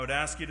I would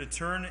ask you to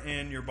turn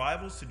in your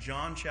Bibles to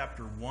John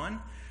chapter 1.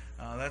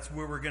 That's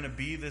where we're going to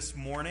be this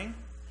morning.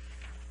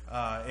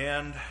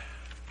 And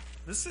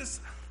this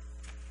is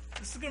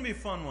going to be a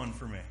fun one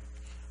for me.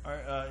 All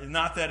right,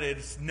 not that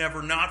it's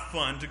never not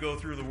fun to go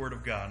through the Word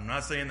of God. I'm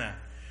not saying that.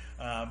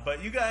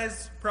 But you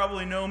guys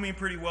probably know me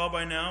pretty well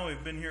by now.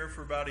 We've been here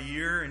for about a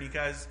year, and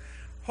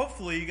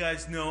hopefully you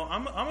guys know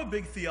I'm a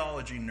big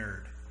theology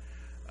nerd.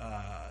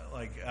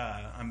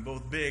 I'm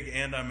both big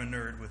and I'm a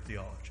nerd with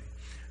theology.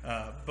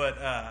 But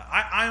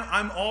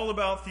I'm all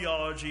about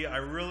theology. I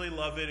really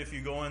love it. If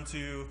you go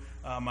into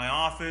my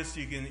office,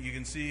 you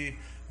can see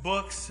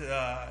books,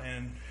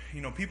 and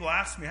people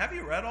ask me, "Have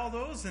you read all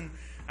those?" And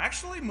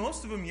actually,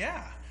 most of them,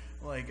 yeah.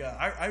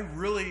 I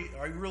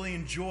really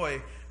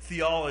enjoy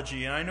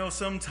theology, and I know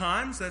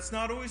sometimes that's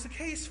not always the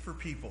case for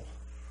people,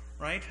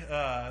 right?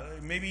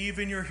 Maybe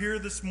even you're here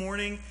this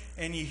morning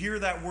and you hear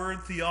that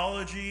word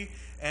theology,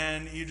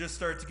 and you just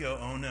start to go,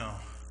 "Oh no,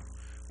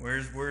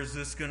 where's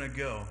this going to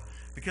go?"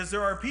 Because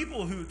there are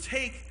people who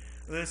take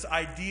this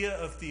idea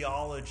of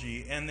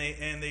theology and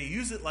they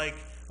use it like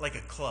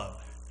a club,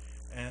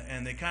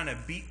 and they kind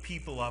of beat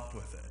people up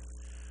with it.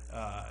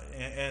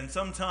 And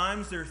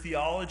sometimes their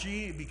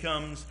theology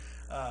becomes,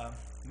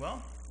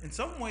 in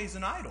some ways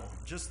an idol.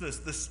 Just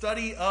the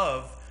study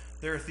of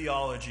their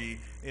theology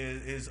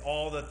is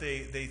all that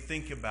they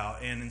think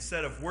about. And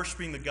instead of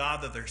worshiping the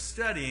God that they're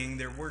studying,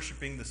 they're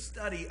worshiping the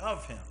study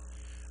of Him.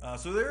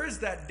 So there is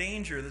that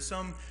danger that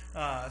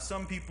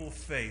some people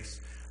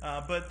face.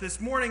 But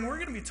this morning we're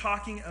going to be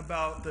talking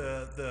about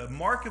the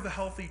mark of a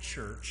healthy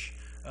church,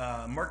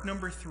 mark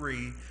number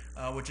 3,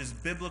 which is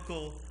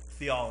biblical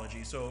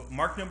theology. So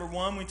mark number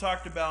 1, we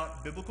talked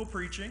about biblical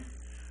preaching.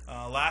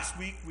 Last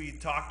week we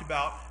talked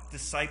about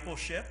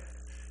discipleship.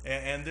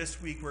 And this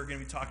week we're going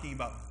to be talking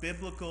about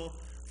biblical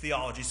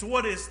theology. So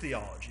what is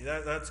theology?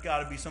 That's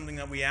got to be something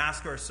that we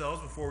ask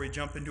ourselves before we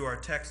jump into our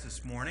text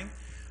this morning.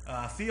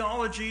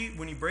 Theology,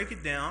 when you break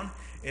it down,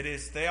 it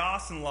is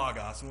theos and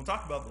logos. And we'll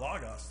talk about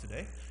logos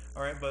today.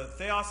 All right, but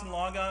theos and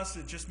logos,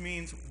 it just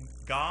means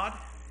God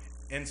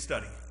and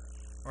study,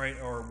 all right,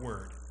 or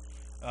word.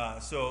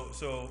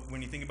 So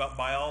when you think about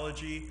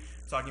biology,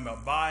 talking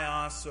about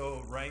bios,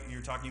 so right,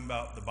 you're talking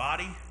about the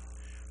body,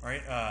 all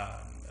right.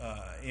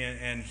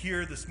 And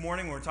here this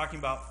morning we're talking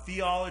about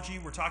theology.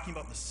 We're talking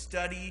about the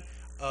study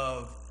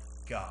of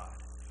God.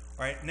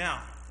 All right,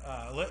 now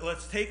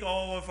let's take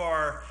all of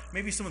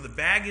maybe some of the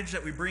baggage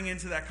that we bring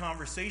into that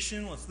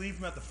conversation. Let's leave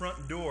them at the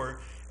front door.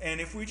 And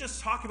if we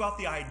just talk about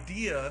the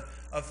idea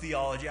of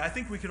theology, I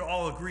think we could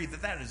all agree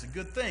that that is a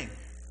good thing,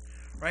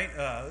 right?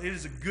 It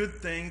is a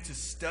good thing to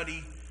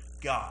study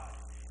God.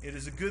 It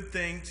is a good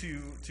thing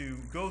to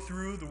go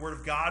through the Word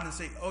of God and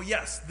say, "Oh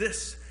yes,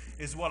 this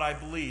is what I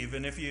believe."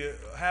 And if you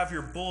have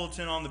your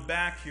bulletin on the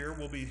back here,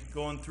 we'll be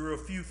going through a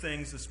few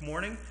things this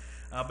morning.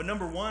 But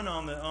number 1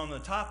 on the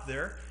top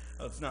there,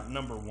 it's not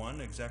number 1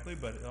 exactly,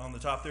 but on the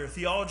top there,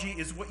 theology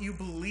is what you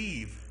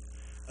believe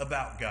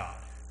about God.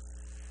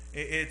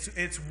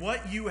 It's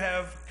what you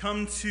have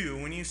come to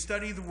when you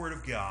study the Word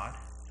of God,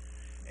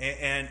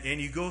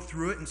 and you go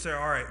through it and say,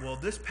 "All right, well,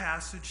 this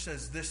passage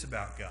says this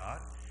about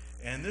God,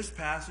 and this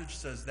passage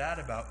says that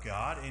about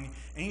God," and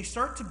you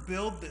start to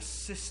build this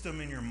system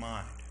in your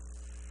mind,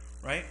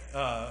 right?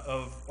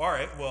 All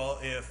right, well,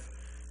 if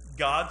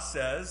God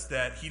says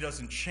that He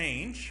doesn't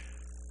change,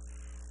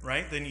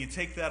 right, then you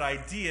take that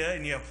idea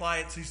and you apply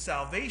it to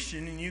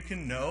salvation, and you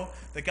can know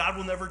that God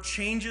will never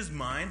change His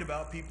mind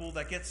about people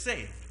that get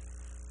saved.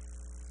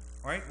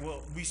 All right,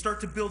 well, we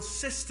start to build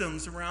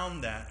systems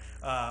around that.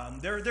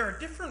 There are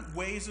different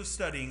ways of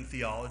studying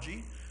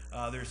theology.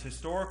 There's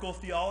historical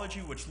theology,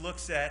 which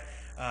looks at,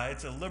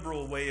 it's a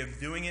liberal way of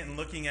doing it and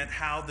looking at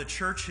how the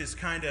church has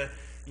kind of,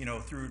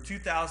 through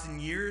 2,000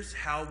 years,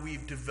 how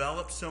we've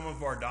developed some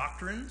of our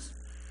doctrines.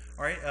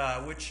 All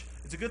right, which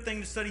it's a good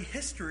thing to study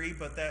history,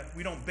 but that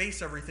we don't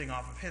base everything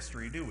off of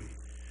history, do we?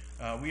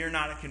 We are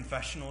not a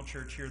confessional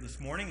church here this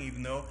morning,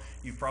 even though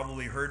you've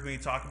probably heard me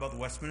talk about the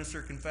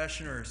Westminster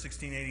Confession or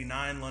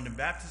 1689 London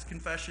Baptist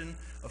Confession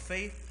of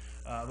Faith.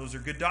 Those are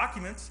good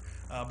documents,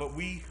 but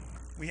we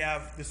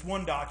have this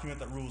one document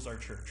that rules our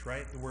church,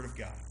 right? The Word of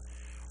God.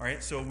 All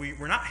right, so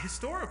we're not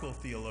historical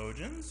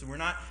theologians. We're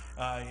not,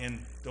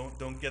 and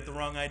don't get the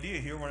wrong idea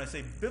here when I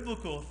say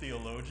biblical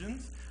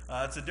theologians.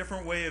 It's a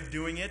different way of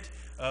doing it,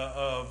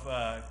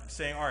 of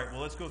saying, all right,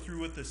 well, let's go through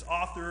with this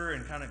author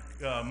and kind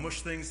of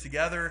mush things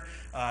together.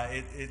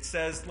 It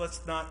says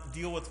let's not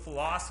deal with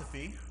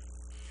philosophy.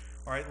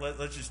 All right,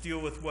 let's just deal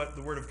with what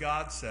the Word of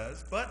God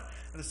says. But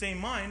at the same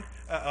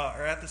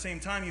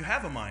time, you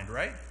have a mind,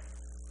 right?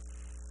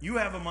 You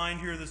have a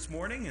mind here this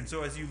morning, and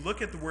so as you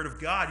look at the Word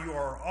of God, you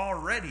are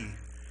already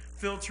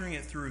filtering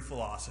it through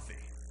philosophy,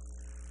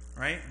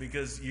 right?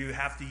 Because you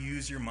have to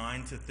use your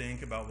mind to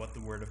think about what the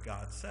Word of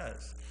God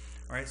says.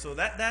 All right, so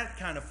that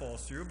kind of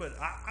falls through, but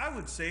I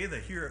would say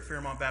that here at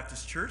Fairmont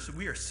Baptist Church, that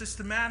we are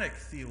systematic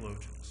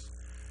theologians,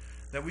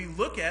 that we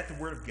look at the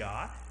Word of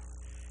God,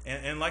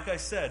 and like I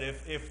said,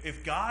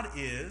 if God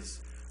is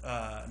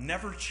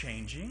never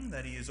changing,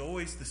 that he is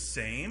always the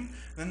same,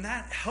 then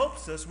that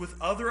helps us with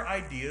other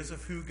ideas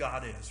of who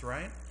God is,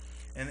 right?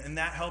 And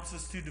that helps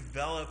us to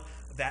develop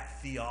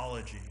that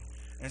theology.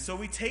 And so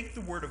we take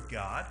the Word of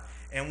God,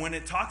 and when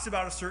it talks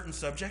about a certain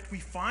subject, we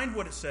find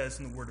what it says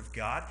in the Word of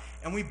God,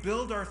 and we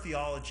build our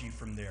theology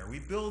from there. We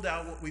build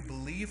out what we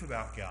believe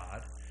about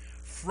God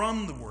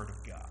from the Word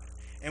of God.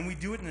 And we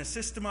do it in a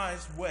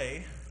systemized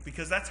way,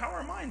 because that's how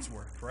our minds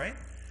work, right?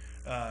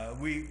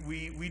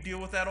 We deal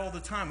with that all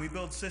the time. We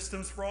build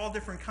systems for all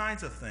different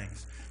kinds of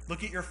things.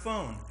 Look at your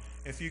phone.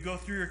 If you go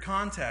through your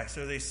contacts,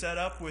 are they set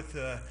up with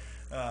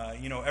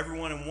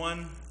everyone in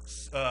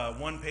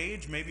one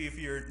page? Maybe if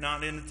you're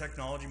not into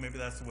technology, maybe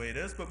that's the way it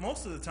is. But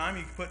most of the time,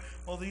 you can put,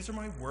 well, these are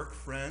my work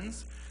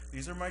friends.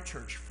 These are my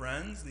church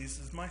friends. This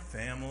is my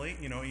family.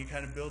 You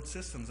kind of build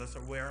systems. That's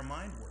the way our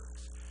mind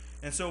works.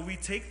 And so we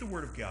take the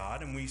Word of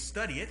God and we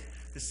study it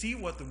to see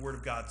what the Word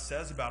of God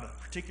says about a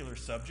particular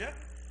subject.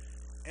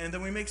 And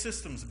then we make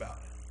systems about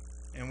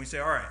it. And we say,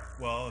 all right,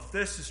 well, if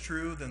this is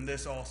true, then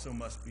this also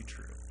must be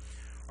true.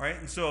 All right,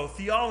 and so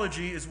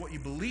theology is what you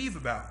believe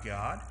about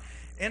God.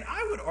 And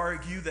I would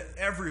argue that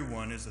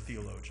everyone is a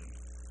theologian.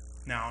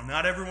 Now,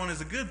 not everyone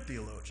is a good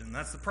theologian.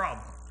 That's the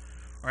problem.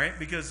 All right,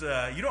 because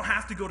you don't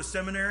have to go to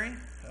seminary.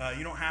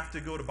 You don't have to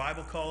go to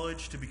Bible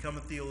college to become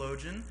a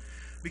theologian.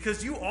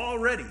 Because you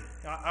already,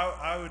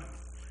 I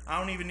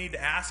don't even need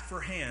to ask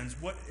for hands.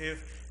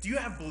 Do you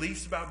have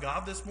beliefs about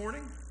God this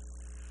morning?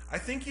 I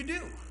think you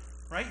do,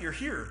 right? You're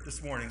here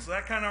this morning. So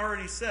that kind of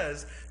already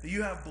says that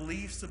you have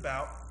beliefs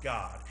about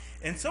God.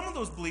 And some of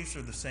those beliefs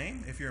are the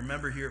same. If you're a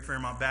member here at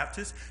Fairmount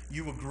Baptist,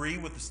 you agree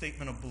with the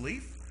statement of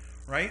belief,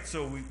 right?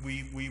 So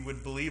we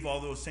would believe all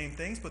those same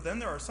things. But then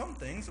there are some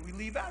things that we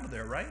leave out of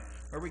there, right?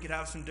 Or we could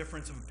have some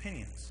difference of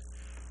opinions,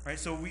 right?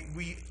 So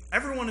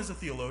everyone is a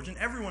theologian.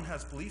 Everyone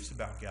has beliefs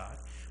about God.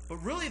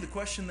 But really the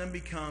question then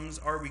becomes,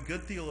 are we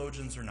good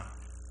theologians or not?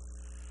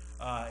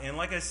 And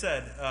like I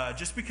said,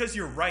 just because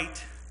you're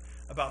right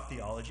about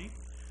theology.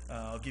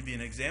 I'll give you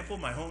an example.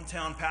 My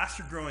hometown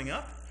pastor growing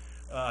up,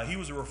 he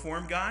was a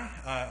Reformed guy.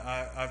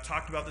 I've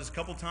talked about this a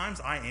couple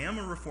times. I am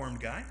a Reformed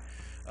guy.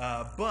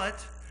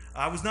 But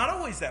I was not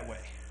always that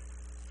way.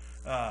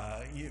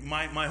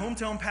 My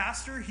hometown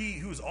pastor,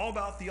 he was all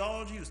about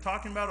theology. He was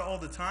talking about it all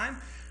the time.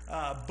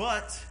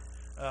 But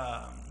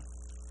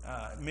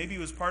maybe it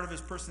was part of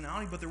his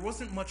personality, but there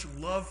wasn't much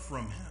love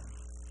from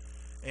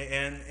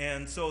him.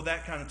 And so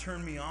that kind of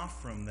turned me off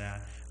from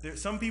that.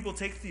 Some people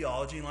take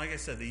theology, and like I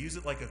said, they use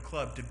it like a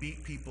club to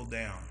beat people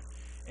down.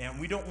 And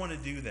we don't want to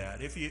do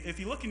that. If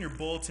you look in your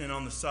bulletin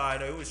on the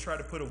side, I always try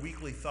to put a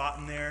weekly thought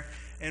in there.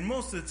 And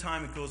most of the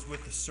time it goes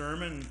with the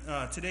sermon.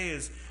 Today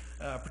is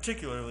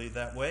particularly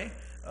that way.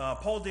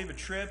 Paul David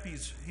Tripp,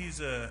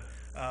 he's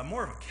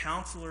more of a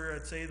counselor,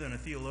 I'd say, than a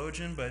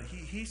theologian. But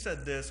he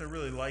said this, I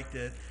really liked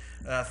it.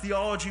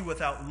 Theology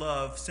without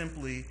love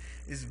simply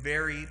is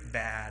very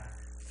bad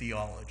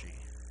theology.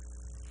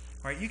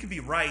 All right, you can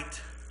be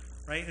right?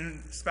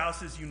 And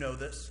spouses, you know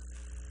this.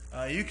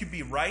 You could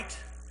be right,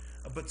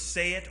 but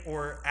say it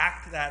or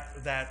act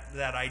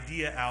that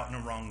idea out in a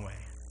wrong way.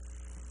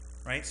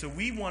 Right? So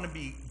we want to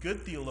be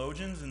good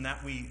theologians in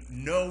that we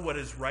know what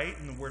is right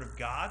in the Word of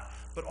God,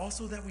 but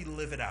also that we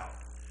live it out.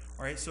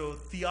 All right? So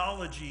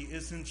theology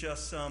isn't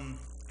just some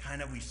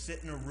kind of, we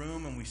sit in a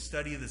room and we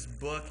study this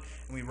book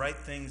and we write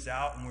things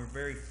out and we're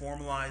very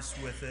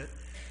formalized with it,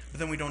 but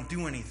then we don't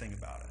do anything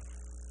about it.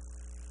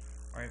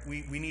 All right?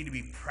 We need to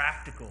be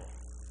practical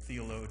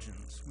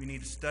theologians. We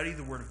need to study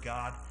the Word of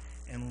God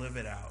and live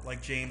it out.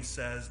 Like James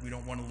says, we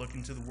don't want to look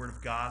into the Word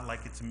of God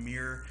like it's a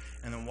mirror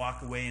and then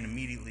walk away and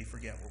immediately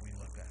forget what we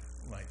look at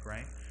like,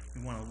 right?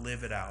 We want to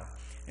live it out.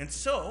 And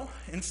so,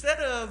 instead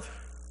of,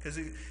 because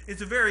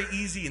it's a very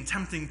easy and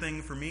tempting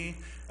thing for me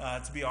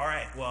to be, all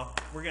right, well,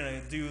 we're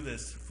going to do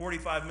this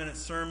 45-minute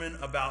sermon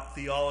about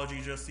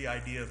theology, just the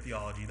idea of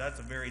theology. That's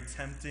a very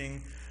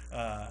tempting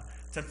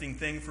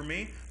thing for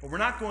me. But we're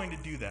not going to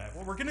do that.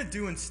 What we're going to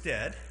do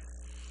instead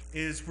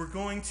is we're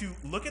going to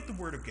look at the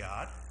Word of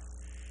God,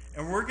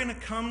 and we're going to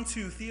come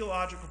to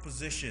theological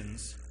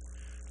positions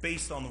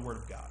based on the Word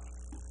of God.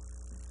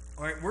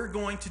 All right, we're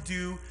going to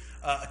do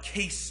a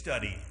case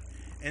study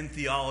in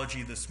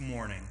theology this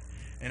morning.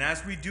 And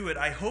as we do it,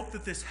 I hope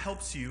that this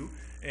helps you,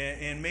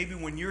 and maybe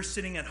when you're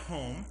sitting at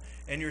home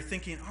and you're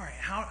thinking, all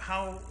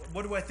right,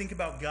 what do I think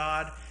about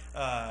God?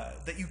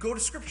 That you go to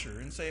Scripture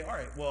and say, all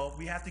right, well,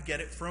 we have to get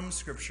it from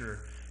Scripture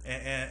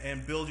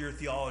and build your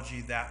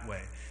theology that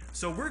way.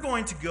 So we're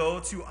going to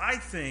go to, I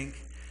think,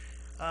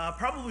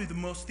 probably the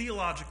most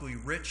theologically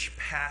rich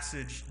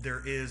passage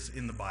there is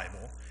in the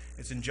Bible.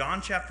 It's in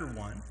John chapter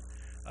 1.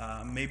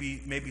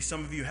 Maybe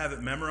some of you have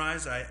it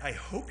memorized. I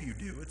hope you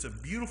do. It's a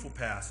beautiful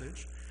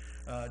passage.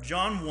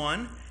 John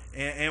 1,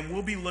 and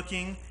we'll be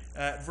looking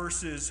at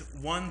verses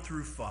 1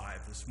 through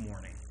 5 this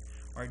morning.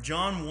 All right,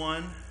 John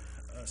 1,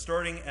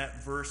 starting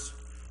at verse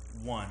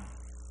 1.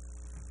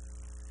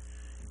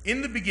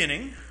 In the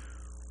beginning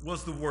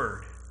was the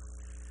Word,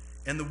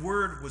 and the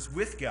Word was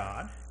with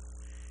God,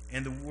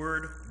 and the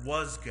Word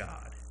was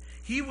God.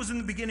 He was in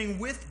the beginning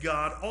with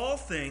God. All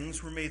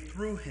things were made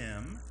through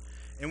him,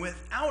 and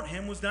without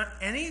him was not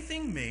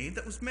anything made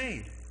that was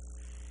made.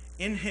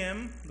 In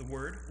him, the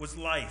Word, was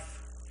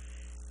life,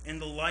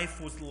 and the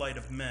life was the light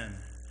of men.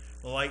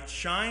 The light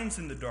shines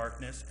in the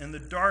darkness, and the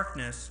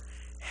darkness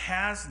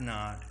has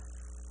not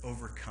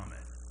overcome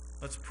it.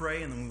 Let's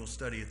pray, and then we will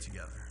study it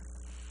together.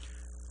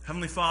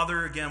 Heavenly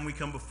Father, again, we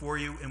come before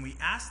you, and we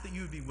ask that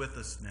you would be with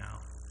us now.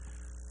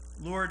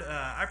 Lord,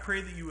 I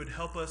pray that you would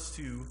help us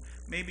to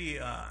maybe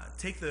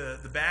take the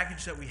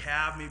baggage that we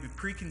have, maybe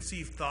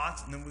preconceived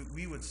thoughts, and then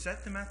we would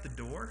set them at the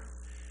door.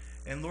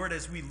 And Lord,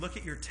 as we look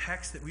at your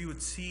text, that we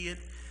would see it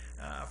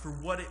for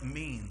what it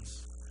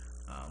means.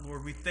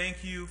 Lord, we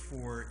thank you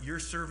for your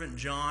servant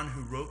John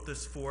who wrote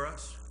this for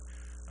us.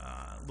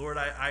 Lord,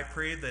 I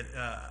pray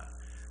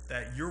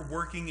that your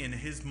working in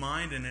his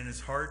mind and in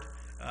his heart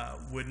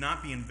would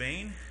not be in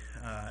vain.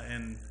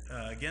 And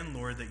again,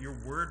 Lord, that your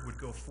word would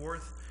go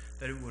forth,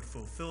 that it would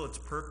fulfill its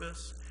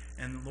purpose.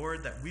 And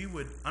Lord, that we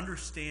would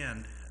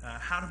understand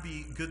how to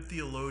be good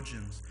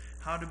theologians,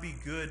 how to be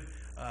good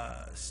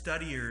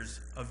studiers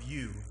of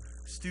you,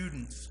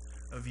 students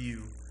of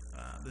you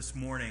this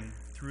morning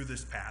through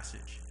this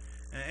passage.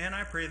 And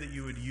I pray that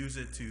you would use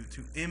it to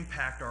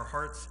impact our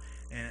hearts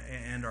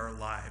and our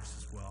lives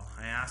as well.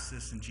 I ask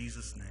this in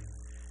Jesus'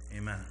 name.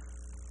 Amen.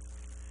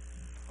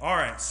 All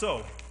right,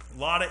 so a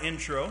lot of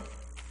intro.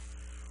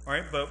 All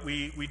right, but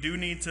we do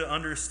need to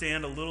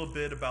understand a little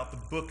bit about the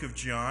book of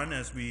John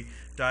as we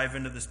dive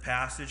into this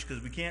passage,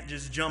 because we can't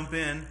just jump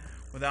in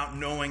without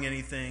knowing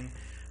anything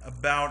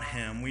about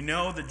him. We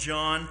know that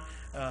John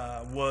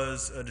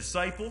was a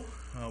disciple.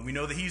 We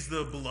know that he's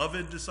the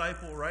beloved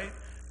disciple, right?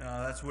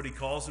 That's what he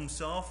calls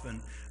himself,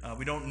 and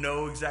we don't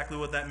know exactly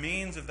what that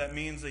means, if that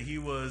means that he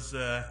was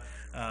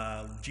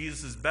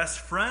Jesus' best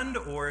friend,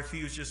 or if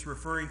he was just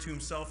referring to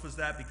himself as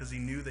that because he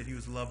knew that he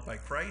was loved by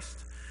Christ.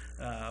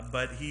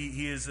 But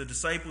he is a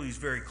disciple. He's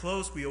very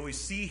close. We always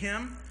see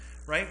him,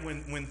 right?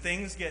 When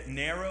things get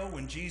narrow,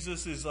 when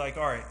Jesus is like,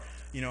 all right,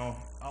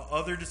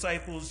 other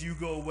disciples, you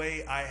go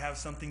away. I have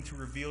something to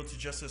reveal to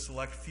just a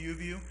select few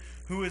of you.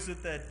 Who is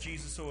it that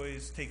Jesus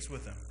always takes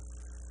with him?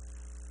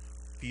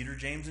 Peter,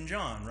 James, and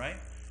John, right?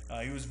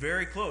 He was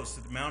very close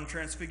at the Mount of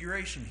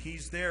Transfiguration.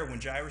 He's there.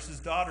 When Jairus'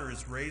 daughter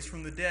is raised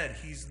from the dead,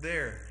 he's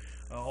there.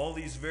 All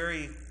these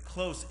very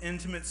close,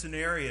 intimate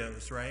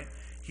scenarios, right?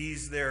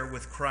 He's there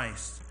with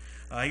Christ.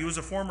 He was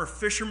a former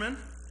fisherman.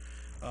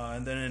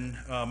 And then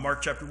in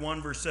Mark chapter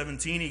 1, verse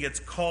 17, he gets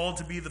called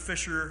to be the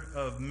fisher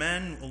of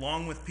men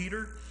along with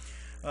Peter.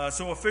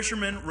 So a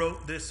fisherman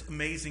wrote this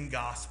amazing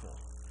gospel,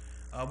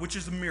 which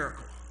is a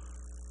miracle.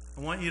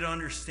 I want you to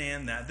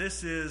understand that.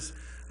 This is,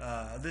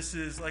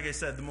 like I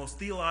said, the most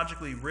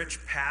theologically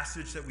rich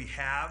passage that we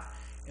have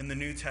in the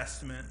New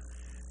Testament,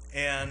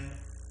 and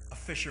a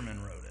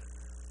fisherman wrote it.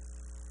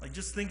 Like,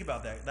 just think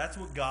about that. That's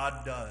what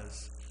God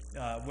does.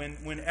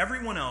 When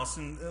everyone else,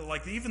 and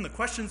like even the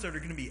questions that are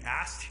going to be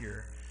asked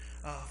here,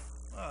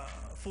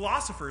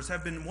 philosophers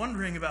have been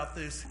wondering about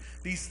these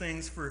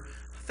things for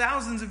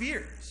thousands of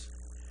years.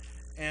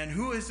 And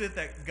who is it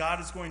that God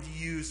is going to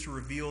use to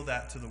reveal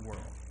that to the world?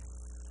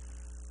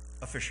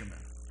 A fisherman.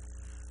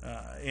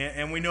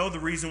 And we know the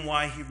reason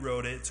why he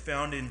wrote it. It's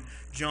found in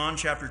John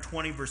chapter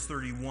 20, verse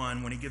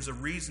 31, when he gives a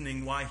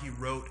reasoning why he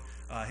wrote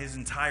his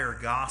entire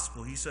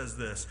gospel. He says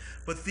this: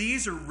 "But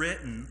these are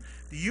written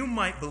that you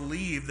might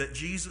believe that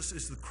Jesus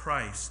is the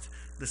Christ,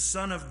 the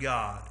Son of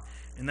God,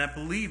 and that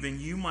believing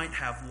you might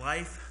have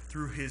life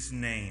through his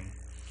name."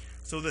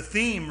 So the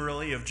theme,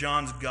 really, of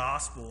John's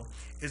gospel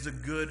is a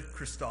good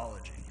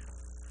Christology.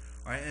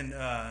 All right, and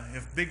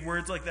if big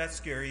words like that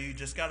scare you, you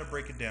just got to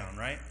break it down,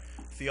 right?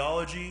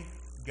 Theology,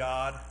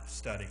 God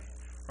study,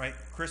 right?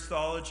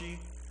 Christology,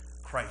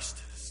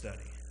 Christ study.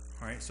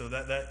 All right, so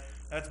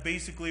that's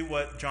basically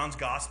what John's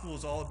gospel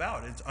is all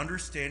about. It's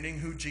understanding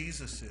who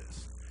Jesus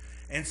is.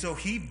 And so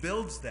he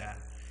builds that.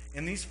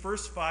 In these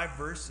first 5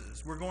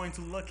 verses, we're going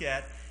to look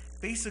at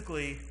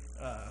basically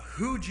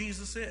who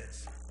Jesus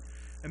is.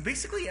 And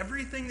basically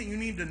everything that you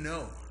need to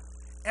know.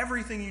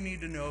 Everything you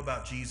need to know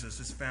about Jesus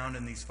is found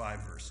in these 5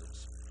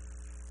 verses.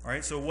 All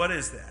right, so what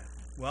is that?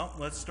 Well,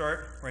 let's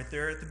start right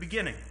there at the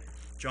beginning.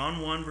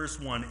 John 1, verse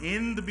 1.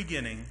 In the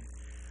beginning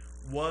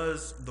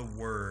was the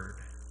Word.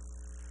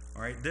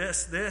 All right,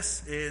 this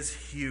is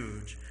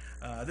huge.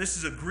 This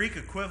is a Greek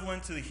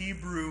equivalent to the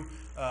Hebrew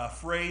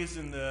phrase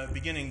in the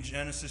beginning,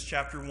 Genesis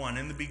chapter 1.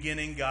 In the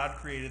beginning, God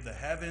created the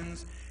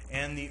heavens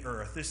and the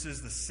earth. This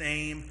is the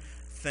same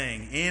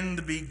thing. In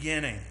the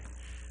beginning.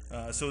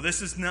 So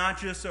this is not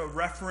just a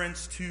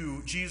reference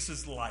to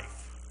Jesus'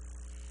 life.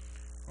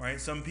 All right,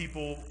 some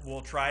people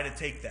will try to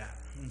take that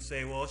and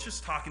say, well, it's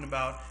just talking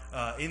about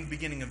in the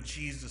beginning of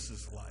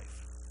Jesus'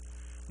 life.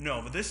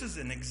 No, but this is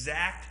an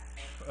exact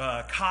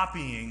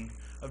copying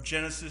of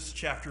Genesis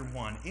chapter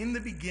 1. In the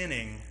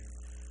beginning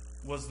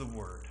was the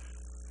Word.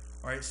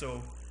 All right,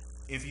 so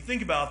if you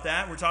think about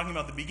that, we're talking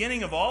about the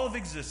beginning of all of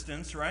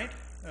existence, right?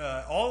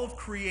 All of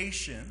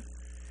creation.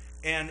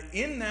 And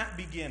in that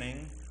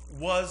beginning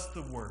was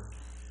the Word.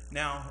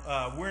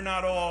 Now, we're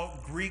not all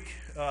Greek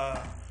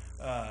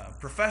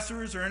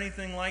professors or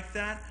anything like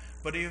that,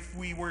 but if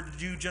we were to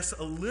do just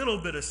a little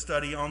bit of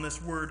study on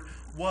this word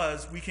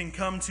was, we can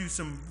come to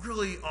some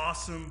really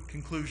awesome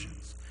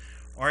conclusions.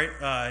 All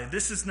right,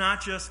 this is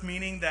not just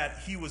meaning that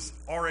he was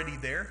already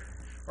there,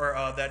 or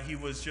that he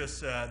was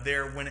just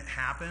there when it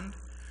happened.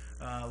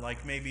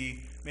 Like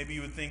maybe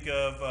you would think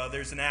of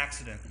there's an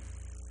accident,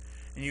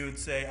 and you would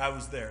say, I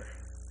was there.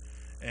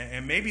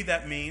 And maybe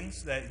that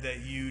means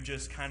that you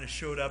just kind of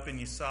showed up and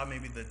you saw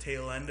maybe the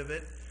tail end of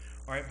it.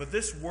 All right, but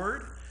this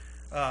word,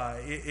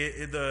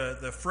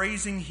 the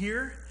phrasing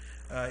here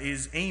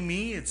is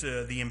eimi. It's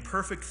the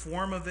imperfect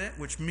form of it,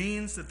 which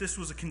means that this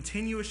was a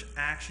continuous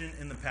action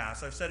in the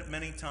past. I've said it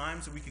many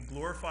times that we could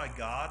glorify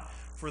God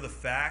for the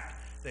fact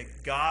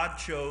that God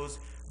chose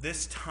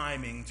this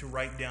timing to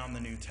write down the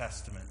New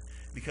Testament,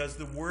 because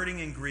the wording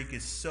in Greek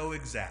is so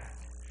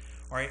exact.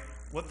 All right,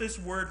 what this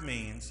word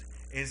means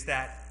is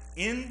that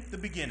in the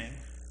beginning,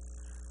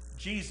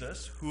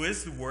 Jesus, who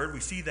is the Word, we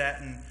see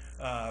that in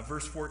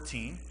verse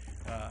 14.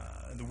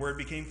 The Word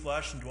became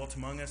flesh and dwelt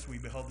among us. We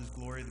beheld His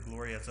glory, the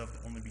glory as of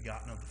the only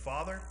begotten of the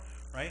Father.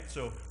 Right?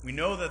 So we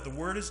know that the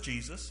Word is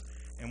Jesus.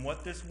 And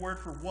what this word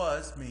for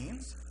was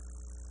means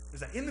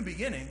is that in the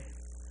beginning,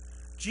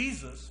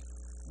 Jesus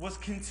was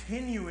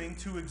continuing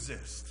to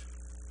exist.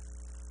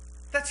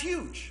 That's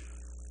huge.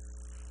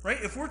 Right?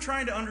 If we're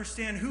trying to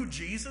understand who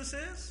Jesus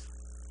is,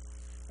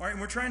 all right,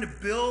 and we're trying to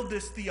build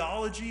this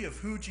theology of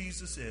who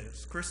Jesus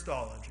is,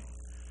 Christology,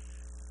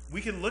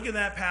 we can look at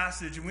that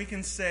passage and we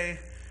can say,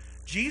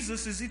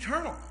 Jesus is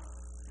eternal.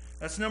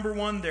 That's number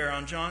one there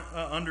on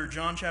under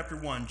John chapter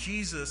 1.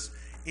 Jesus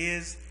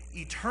is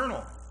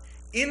eternal.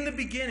 In the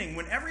beginning,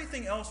 when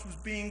everything else was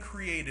being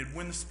created,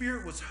 when the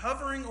Spirit was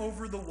hovering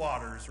over the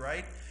waters,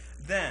 right,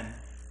 then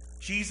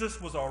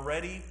Jesus was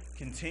already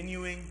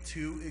continuing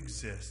to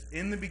exist.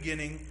 In the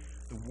beginning,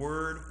 the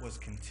Word was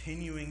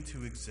continuing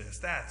to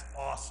exist. That's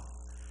awesome.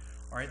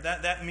 All right,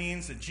 that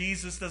means that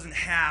Jesus doesn't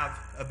have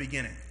a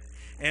beginning.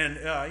 And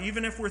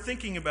even if we're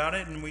thinking about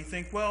it and we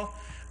think, well,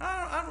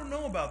 I don't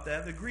know about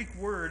that. The Greek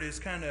word is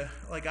kind of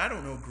like, I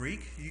don't know Greek.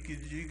 You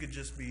could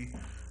just be,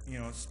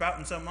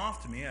 spouting something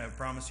off to me. I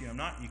promise you I'm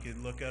not. You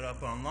could look it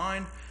up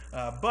online.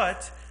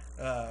 But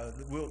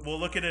we'll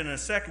look at it in a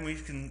second. We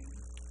can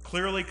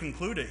clearly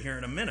conclude it here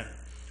in a minute.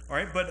 All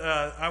right, but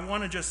I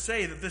want to just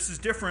say that this is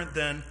different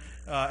than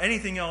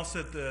anything else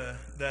that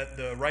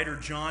the writer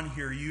John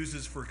here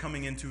uses for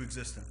coming into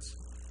existence.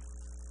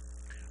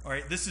 All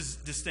right, this is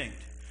distinct.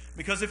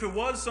 Because if it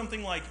was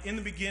something like, in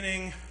the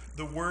beginning,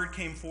 the Word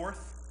came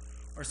forth,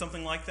 or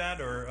something like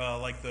that, or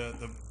like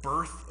the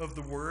birth of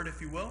the Word,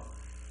 if you will,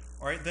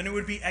 all right, then it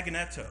would be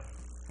egeneto.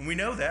 And we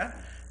know that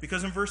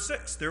because in verse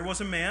 6, there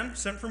was a man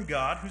sent from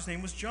God whose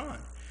name was John.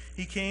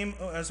 He came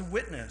as a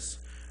witness,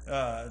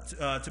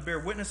 to bear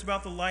witness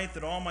about the light,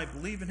 that all might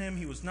believe in him.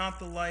 He was not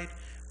the light,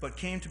 but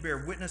came to bear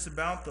witness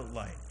about the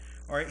light.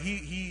 All right,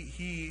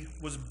 he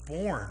was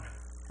born,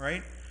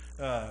 right?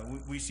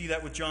 We see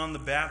that with John the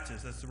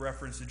Baptist. That's the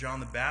reference to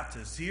John the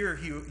Baptist. Here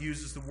he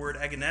uses the word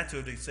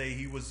egeneto to say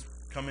he was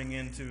coming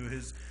into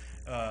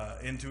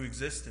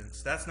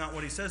existence. That's not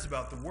what he says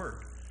about the Word.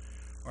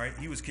 All right,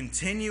 he was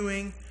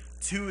continuing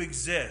to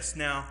exist.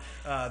 Now,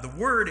 the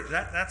word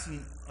that's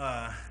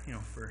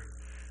for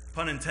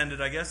pun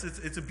intended, I guess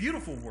it's a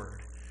beautiful word.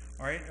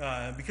 All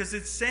right, because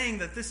it's saying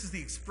that this is the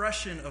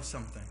expression of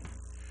something.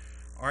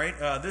 All right,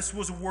 this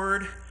was a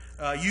word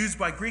used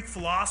by Greek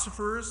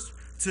philosophers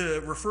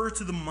to refer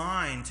to the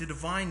mind, to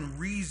divine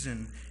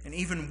reason, and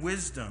even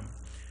wisdom.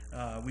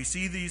 We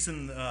see these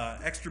in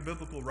extra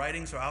biblical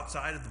writings or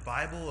outside of the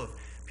Bible of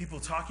people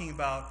talking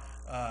about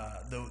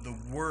the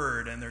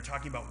word, and they're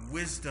talking about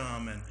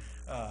wisdom and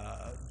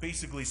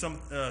basically some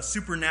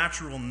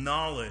supernatural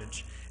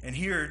knowledge. And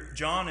here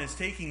John is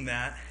taking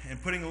that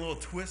and putting a little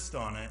twist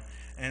on it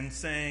and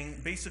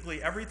saying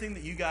basically everything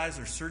that you guys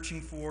are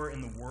searching for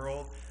in the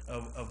world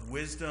of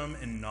wisdom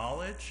and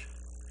knowledge,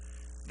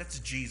 that's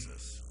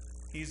Jesus.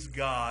 He's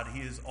God. He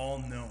is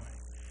all-knowing.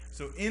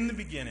 So in the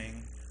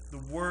beginning, the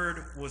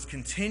Word was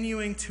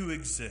continuing to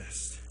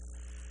exist.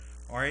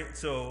 All right,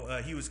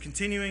 so he was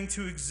continuing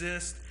to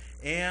exist,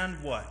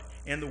 and what?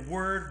 And the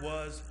Word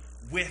was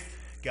with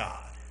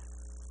God.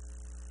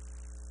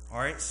 All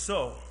right,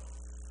 so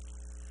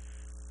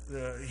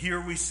here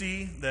we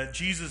see that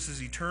Jesus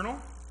is eternal,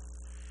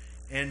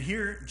 and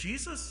here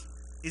Jesus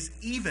is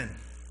even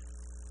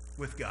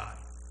with God.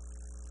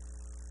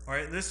 All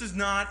right, this is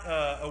not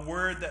a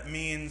word that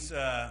means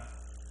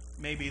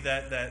maybe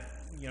that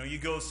you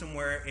go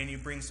somewhere and you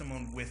bring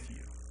someone with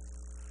you.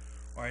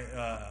 All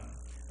right,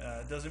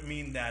 it doesn't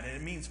mean that.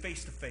 It means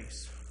face to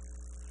face.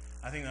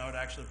 I think that would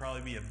actually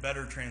probably be a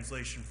better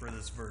translation for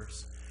this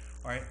verse.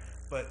 All right,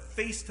 but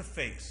face to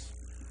face.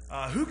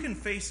 Who can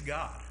face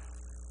God?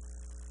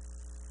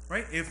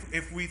 Right?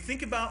 If we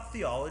think about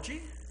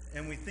theology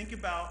and we think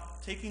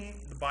about taking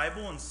the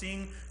Bible and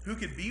seeing who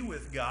could be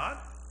with God,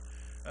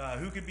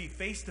 who could be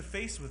face to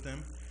face with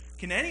Him,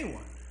 can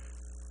anyone?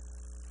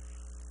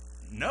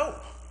 No.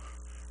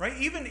 Right?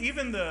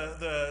 Even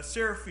the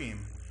seraphim,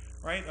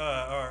 right?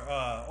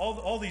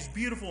 All these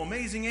beautiful,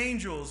 amazing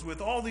angels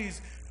with all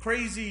these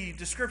crazy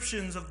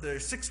descriptions of their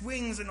 6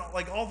 wings and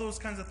all those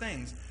kinds of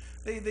things.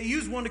 They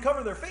use one to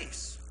cover their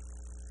face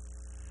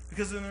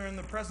because then they're in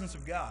the presence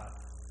of God.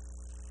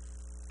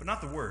 But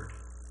not the Word.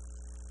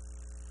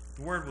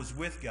 The Word was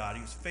with God.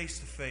 He was face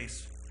to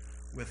face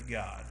with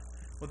God.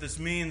 What this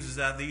means is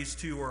that these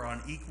two are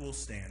on equal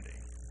standing.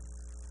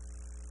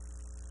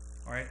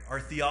 All right, our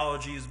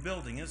theology is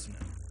building, isn't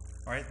it?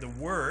 All right, the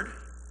Word,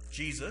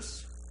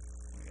 Jesus,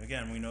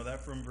 again, we know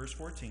that from verse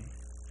 14.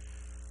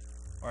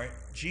 All right,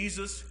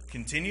 Jesus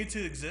continued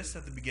to exist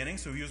at the beginning,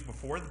 so he was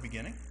before the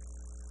beginning.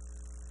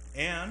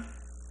 And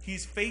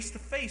he's face to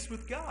face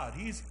with God.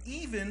 He's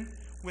even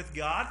with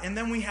God. And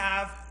then we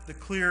have the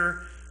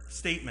clear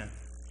statement.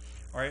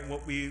 All right,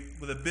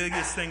 the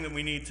biggest thing that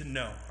we need to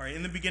know. All right,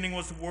 in the beginning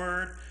was the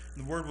Word,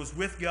 and the Word was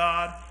with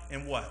God,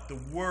 and what? The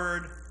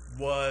Word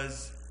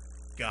was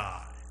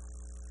God.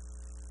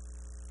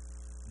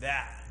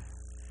 That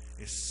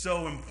is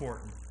so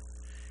important.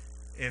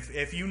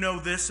 If you know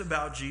this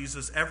about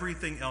Jesus,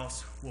 everything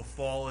else will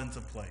fall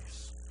into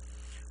place.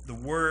 The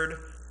Word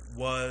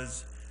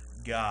was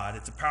God.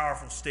 It's a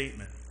powerful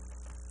statement.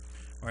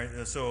 All right,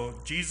 so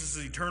Jesus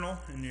is eternal.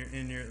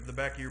 In the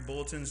back of your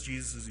bulletins,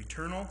 Jesus is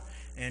eternal,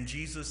 and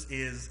Jesus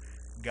is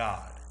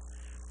God.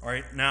 All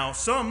right, now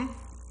some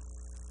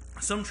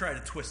try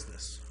to twist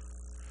this.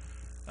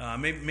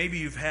 Maybe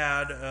you've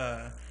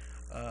had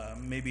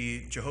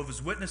maybe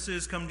Jehovah's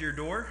Witnesses come to your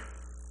door,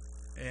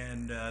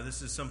 and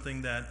this is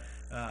something that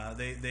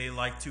they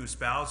like to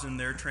espouse in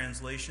their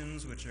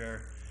translations, which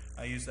are,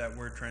 I use that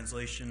word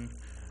translation,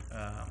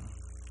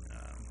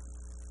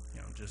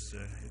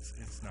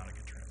 it's not a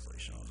good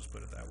translation, I'll just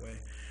put it that way.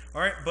 All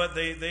right, but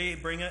they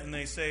bring it and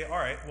they say, all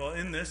right, well,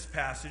 in this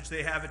passage,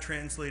 they have it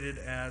translated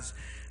as,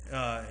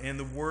 and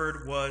the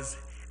Word was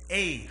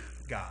a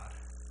God.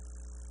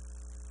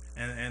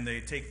 And they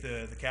take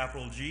the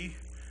capital G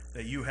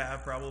that you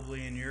have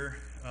probably in your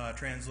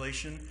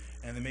translation,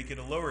 and they make it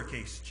a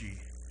lowercase g.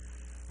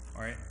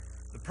 All right.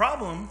 The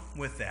problem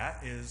with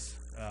that is,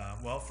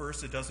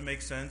 first, it doesn't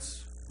make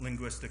sense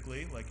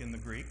linguistically, like in the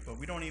Greek, but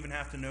we don't even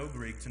have to know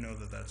Greek to know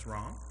that that's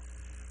wrong.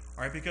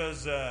 All right,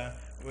 because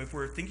if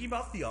we're thinking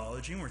about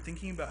theology and we're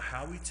thinking about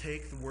how we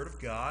take the Word of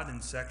God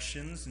in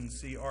sections and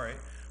see, all right,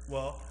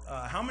 well,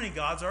 how many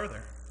gods are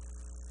there?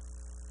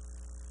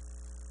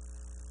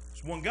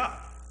 There's one God,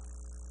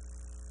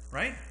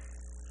 right?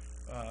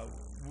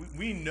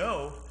 We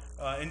know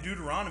in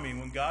Deuteronomy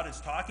when God is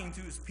talking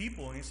to his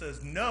people and he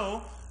says,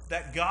 know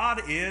that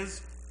God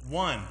is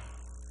one.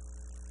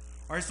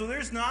 All right, so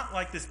there's not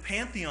like this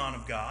pantheon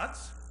of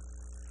gods,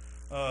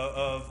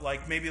 of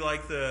like maybe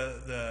like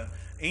the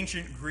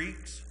ancient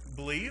Greeks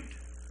believed,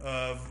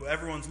 of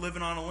everyone's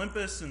living on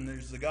Olympus and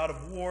there's the God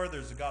of war,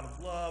 there's the God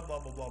of love, blah,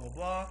 blah, blah, blah,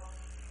 blah.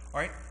 All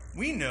right,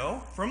 we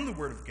know from the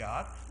Word of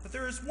God that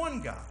there is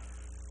one God.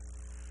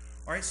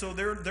 All right, so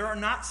there are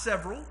not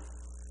several.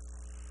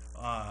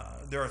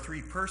 There are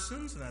 3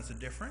 persons, and that's a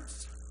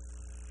difference.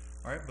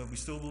 All right, but we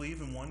still believe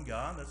in one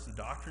God. That's the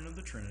doctrine of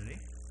the Trinity.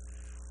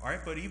 All right,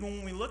 but even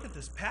when we look at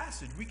this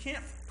passage, we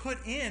can't put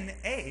in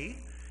a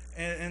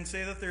and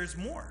say that there's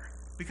more,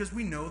 because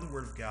we know the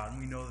Word of God and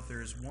we know that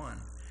there is one.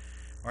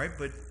 All right,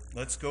 but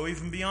let's go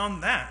even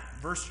beyond that.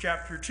 Verse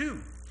 2.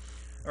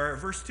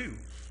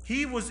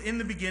 He was in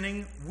the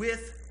beginning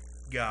with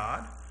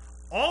God.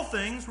 All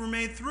things were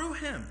made through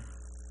him,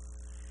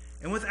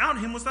 and without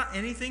him was not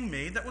anything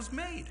made that was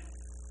made.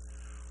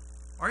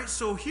 All right,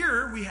 so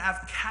here we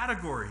have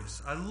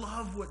categories. I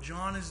love what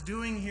John is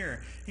doing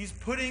here. He's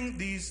putting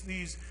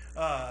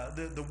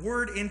the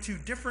Word into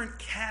different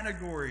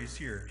categories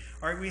here.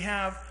 All right, we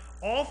have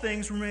all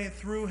things were made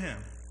through him.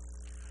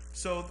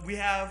 So we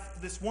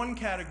have this one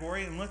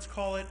category, and let's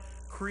call it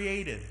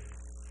created,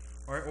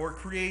 or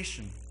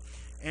creation.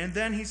 And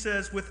then he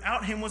says,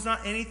 without him was not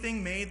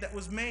anything made that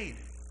was made.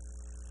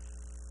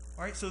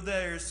 All right, so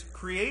there's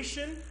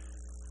creation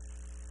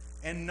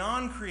and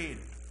non-created.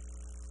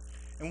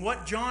 And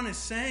what John is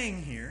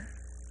saying here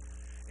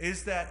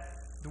is that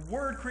the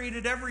Word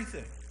created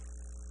everything.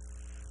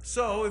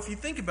 So if you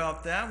think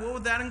about that, what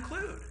would that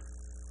include?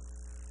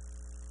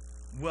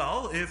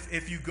 Well,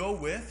 if you go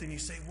with and you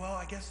say, well,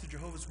 I guess the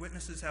Jehovah's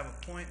Witnesses have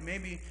a point.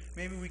 Maybe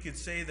we could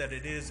say that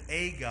it is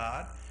a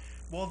God.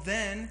 Well,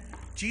 then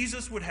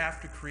Jesus would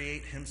have to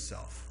create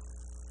himself.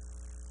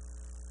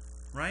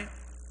 Right?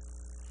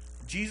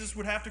 Jesus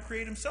would have to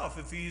create himself.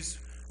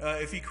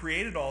 If he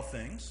created all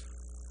things,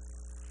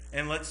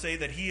 and let's say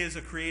that he is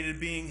a created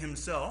being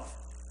himself,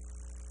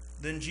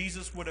 then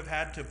Jesus would have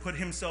had to put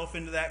himself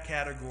into that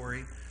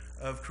category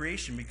of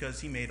creation because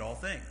he made all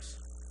things.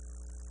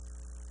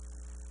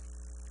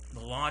 The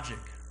logic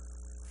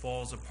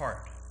falls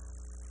apart.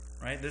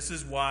 Right? This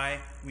is why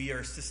we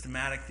are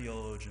systematic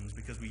theologians,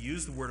 because we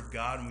use the Word of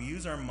God and we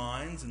use our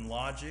minds and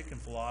logic and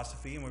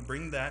philosophy, and we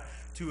bring that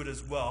to it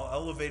as well,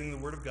 elevating the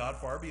Word of God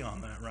far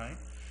beyond that, right?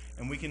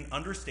 And we can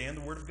understand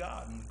the Word of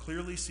God and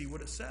clearly see what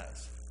it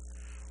says.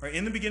 Right?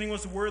 In the beginning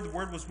was the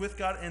Word was with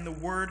God, and the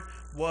Word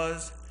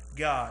was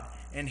God.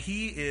 And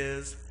he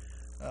is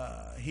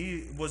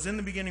He was in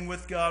the beginning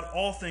with God.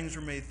 All things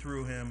were made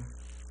through him.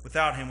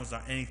 Without him was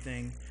not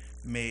anything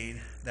made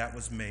that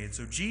was made.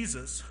 So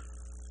Jesus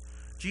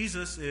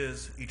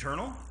is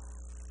eternal.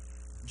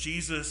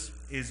 Jesus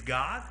is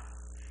God.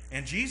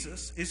 And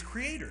Jesus is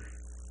creator.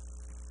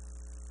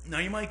 Now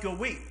you might go,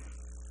 wait,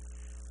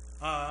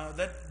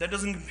 that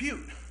doesn't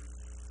compute,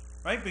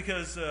 right?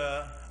 Because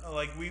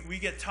we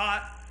get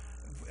taught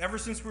ever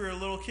since we were a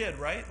little kid,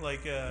 right?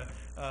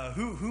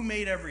 Who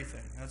made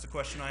everything? That's a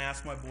question I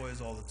ask my boys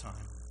all the time.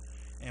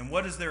 And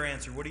what is their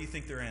answer? What do you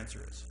think their answer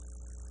is?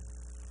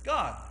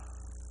 God.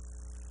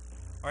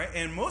 All right,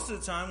 and most of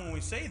the time when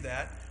we say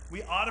that,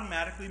 we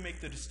automatically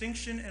make the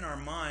distinction in our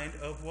mind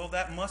of, well,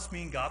 that must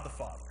mean God the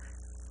Father.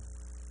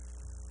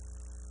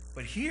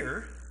 But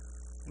here,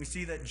 we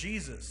see that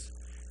Jesus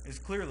is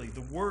clearly,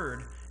 the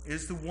Word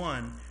is the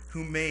one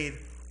who made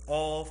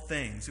all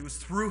things. It was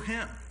through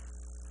him.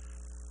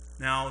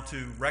 Now,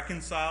 to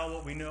reconcile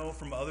what we know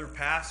from other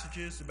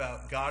passages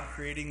about God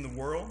creating the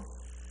world,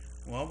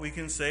 well, we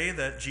can say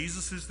that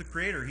Jesus is the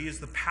creator. He is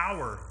the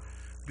power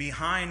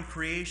behind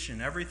creation.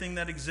 Everything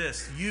that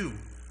exists, you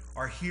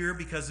are here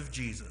because of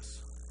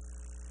Jesus.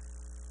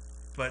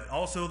 But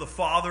also the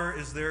Father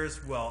is there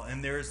as well.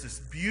 And there is this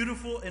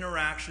beautiful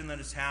interaction that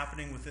is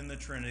happening within the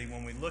Trinity.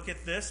 When we look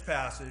at this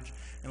passage,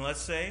 and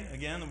let's say,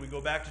 again, that we go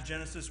back to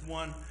Genesis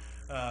 1,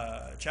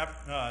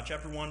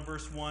 chapter 1,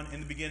 verse 1. In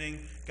the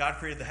beginning, God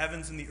created the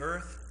heavens and the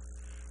earth,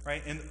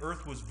 right? And the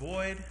earth was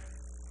void,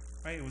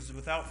 right? It was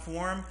without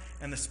form.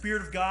 And the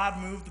Spirit of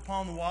God moved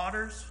upon the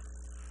waters.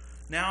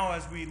 Now,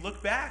 as we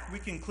look back, we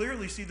can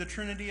clearly see the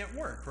Trinity at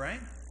work,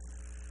 right?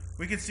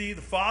 We can see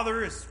the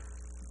Father is,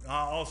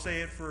 I'll say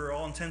it for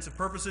all intents and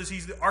purposes,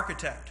 he's the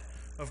architect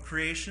of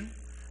creation.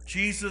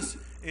 Jesus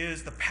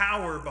is the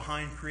power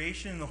behind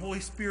creation, and the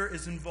Holy Spirit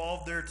is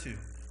involved there too.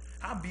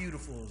 How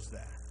beautiful is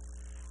that?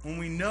 When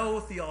we know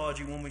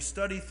theology, when we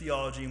study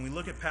theology, and we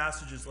look at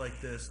passages like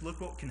this,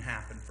 look what can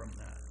happen from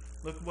that.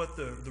 Look what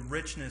the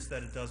richness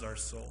that it does our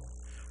soul.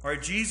 All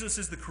right, Jesus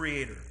is the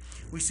creator.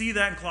 We see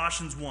that in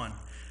Colossians 1.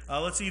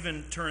 Let's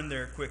even turn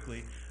there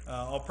quickly.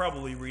 I'll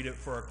probably read it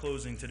for our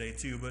closing today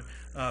too,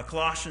 but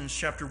Colossians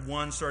chapter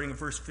 1, starting at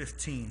verse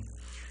 15.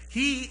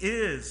 He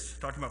is,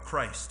 talking about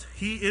Christ,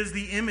 he is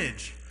the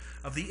image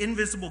of the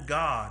invisible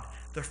God,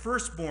 the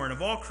firstborn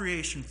of all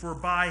creation, for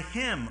by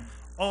him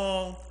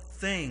all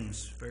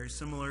things, very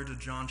similar to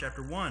John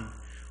chapter 1,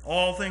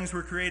 all things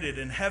were created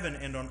in heaven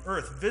and on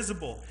earth,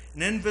 visible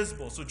and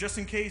invisible. So just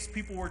in case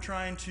people were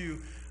trying to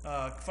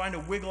find a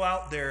wiggle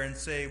out there and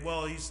say,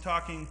 well, he's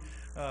talking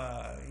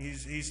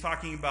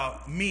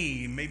about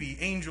me, maybe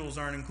angels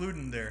aren't included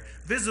in there.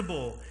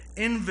 Visible,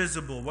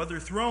 invisible, whether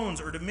thrones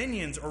or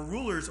dominions or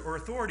rulers or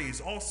authorities,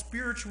 all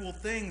spiritual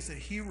things that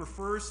he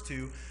refers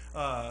to,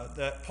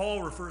 that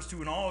Paul refers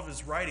to in all of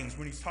his writings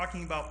when he's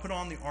talking about put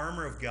on the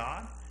armor of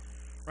God,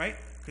 right?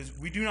 Because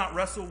we do not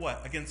wrestle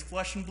what? Against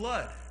flesh and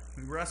blood.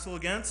 We wrestle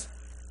against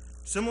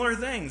similar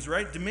things,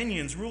 right?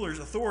 Dominions, rulers,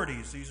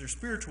 authorities. These are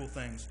spiritual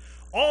things.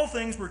 All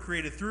things were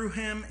created through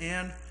him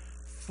and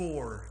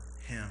for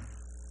him.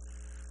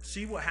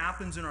 See what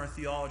happens in our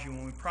theology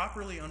when we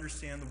properly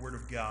understand the Word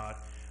of God,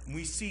 and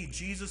we see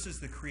Jesus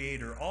is the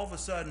creator. All of a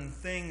sudden,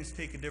 things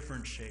take a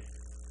different shape.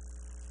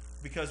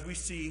 Because we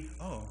see,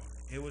 oh,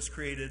 it was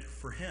created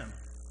for him.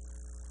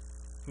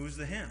 Who's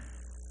the him?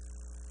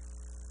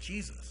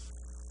 Jesus.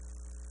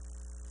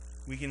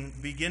 We can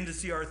begin to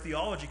see our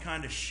theology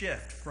kind of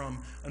shift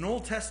from an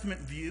Old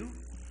Testament view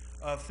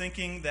of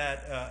thinking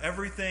that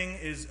everything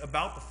is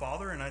about the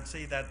Father, and I'd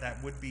say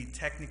that would be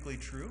technically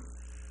true.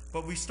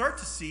 But we start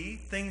to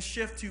see things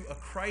shift to a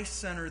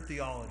Christ-centered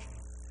theology.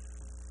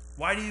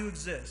 Why do you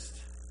exist?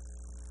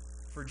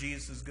 For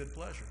Jesus' good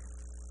pleasure.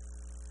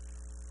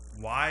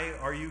 Why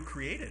are you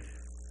created?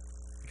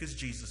 Because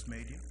Jesus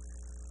made you.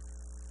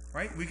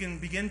 Right? We can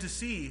begin to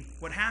see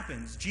what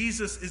happens.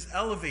 Jesus is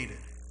elevated.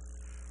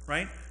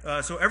 Right?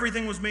 So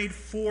everything was made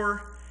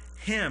for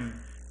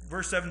him.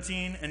 Verse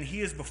 17, and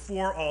he is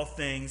before all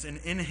things, and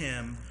in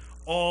him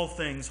all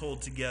things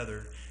hold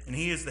together. And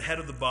he is the head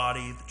of the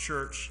body, the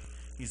church.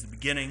 He's the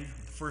beginning,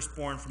 the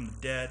firstborn from the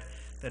dead,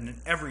 that in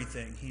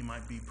everything he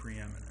might be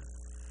preeminent.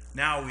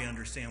 Now we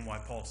understand why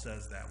Paul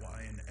says that,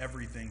 why in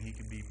everything he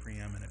could be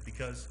preeminent.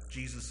 Because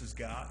Jesus is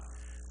God,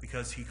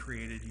 because he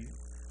created you,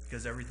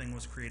 because everything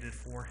was created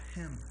for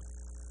him.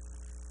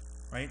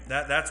 Right?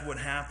 That's what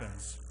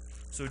happens.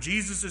 So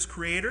Jesus is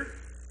creator,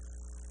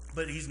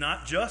 but he's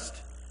not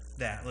just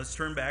that. Let's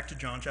turn back to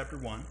John chapter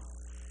 1,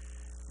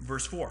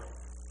 verse 4.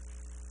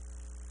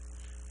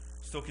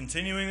 Still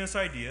continuing this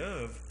idea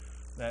of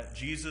that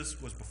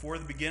Jesus was before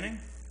the beginning,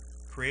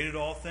 created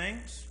all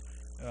things,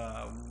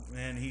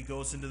 and he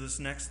goes into this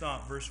next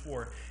thought, verse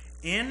 4.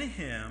 In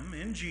him,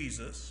 in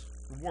Jesus,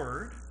 the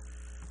Word,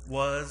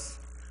 was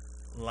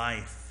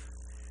life,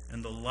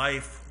 and the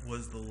life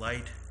was the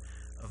light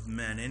of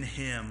men. In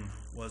him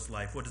was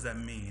life. What does that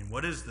mean?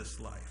 What is this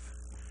life?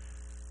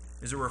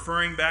 Is it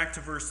referring back to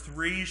verse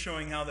 3,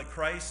 showing how that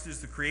Christ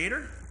is the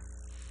creator?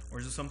 Or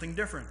is it something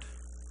different?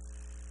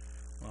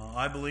 Well,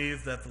 I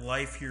believe that the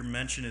life here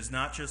mentioned is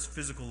not just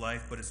physical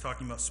life, but it's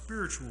talking about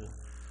spiritual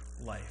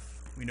life.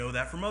 We know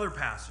that from other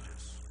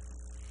passages,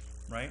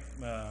 right?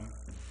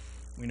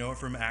 We know it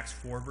from Acts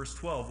 4, verse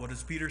 12. What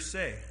does Peter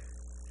say?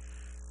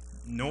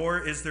 Nor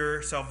is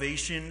there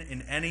salvation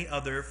in any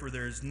other, for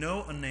there is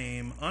no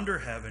name under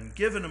heaven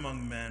given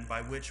among men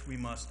by which we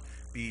must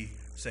be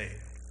saved.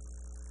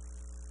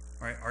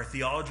 All right, our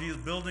theology is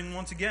building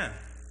once again.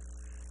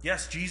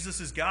 Yes, Jesus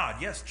is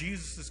God. Yes,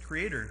 Jesus is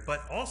Creator.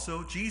 But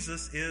also,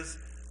 Jesus is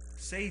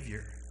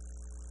Savior.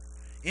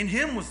 In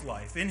Him was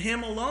life. In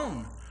Him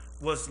alone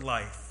was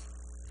life.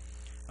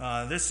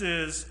 And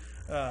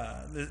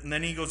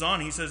then he goes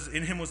on. He says,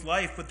 in Him was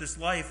life, but this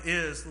life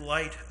is the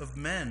light of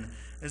men.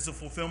 Is the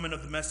fulfillment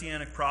of the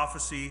messianic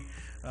prophecy,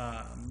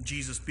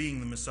 Jesus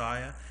being the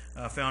Messiah,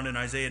 found in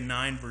Isaiah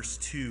 9, verse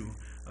 2,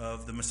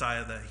 of the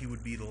Messiah, that He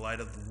would be the light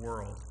of the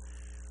world.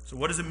 So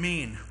what does it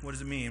mean? What does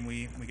it mean?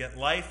 We get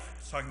life.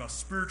 It's talking about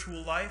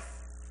spiritual life.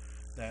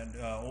 That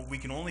we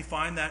can only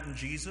find that in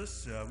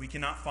Jesus. We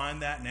cannot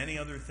find that in any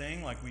other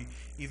thing. Like we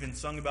even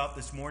sung about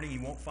this morning,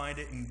 you won't find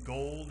it in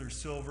gold or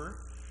silver.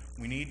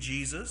 We need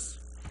Jesus.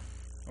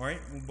 All right,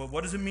 but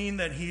what does it mean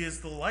that He is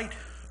the light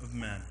of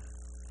men?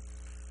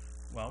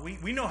 Well,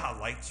 we know how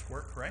lights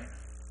work, right?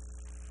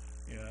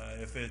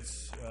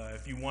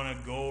 If you want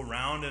to go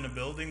around in a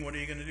building, what are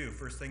you going to do?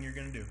 First thing you're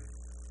going to do,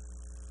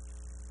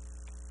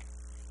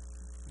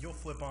 you'll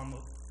flip on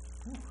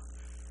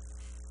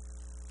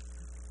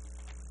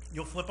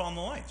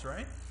the lights,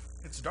 right?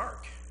 It's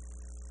dark.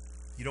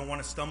 You don't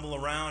want to stumble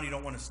around. You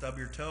don't want to stub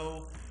your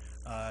toe.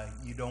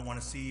 You don't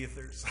want to see if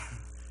there's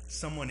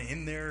someone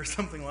in there or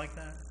something like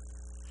that.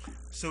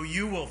 So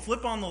you will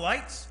flip on the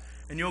lights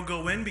and you'll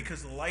go in,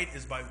 because the light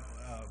is by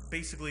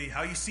basically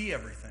how you see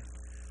everything.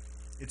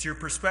 It's your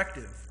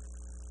perspective.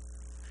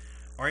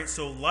 All right,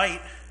 so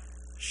light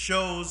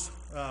shows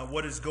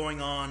what is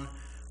going on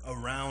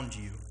around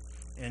you.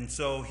 And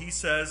so he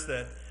says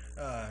that,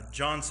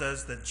 John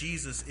says that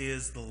Jesus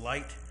is the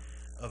light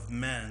of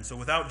men. So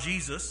without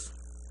Jesus,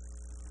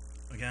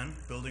 again,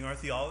 building our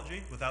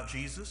theology, without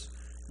Jesus,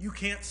 you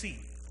can't see.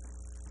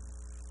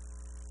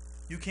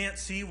 You can't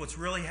see what's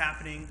really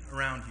happening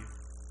around you.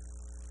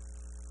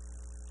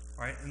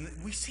 All right, and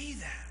we see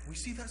that. We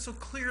see that so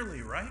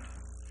clearly, right?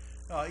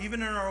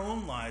 Even in our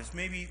own lives.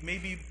 Maybe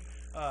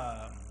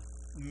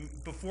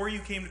before you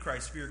came to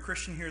Christ, if you're a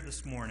Christian here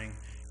this morning,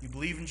 you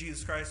believe in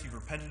Jesus Christ, you've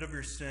repented of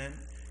your sin,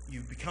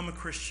 you've become a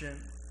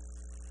Christian.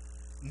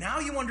 Now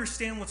you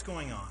understand what's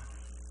going on,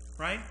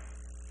 right?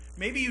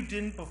 Maybe you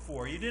didn't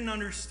before. You didn't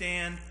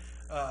understand,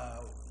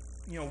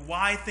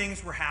 why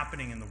things were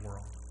happening in the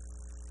world,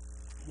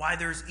 why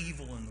there's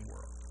evil in the world.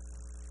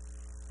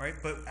 Right?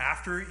 But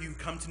after you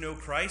come to know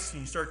Christ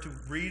and you start to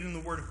read in the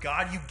Word of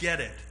God, you get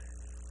it.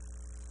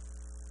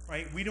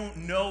 Right? We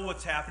don't know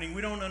what's happening.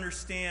 We don't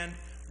understand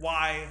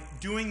why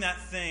doing that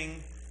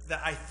thing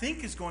that I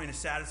think is going to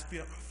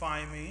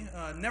satisfy me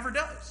never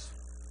does.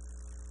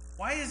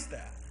 Why is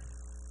that?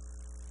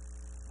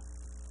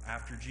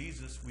 After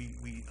Jesus,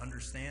 we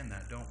understand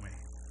that, don't we?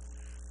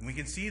 And we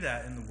can see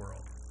that in the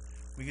world.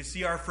 We can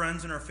see our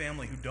friends and our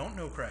family who don't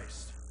know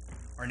Christ,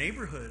 our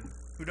neighborhood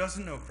who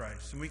doesn't know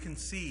Christ, and we can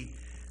see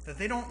that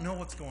they don't know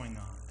what's going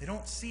on. They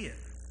don't see it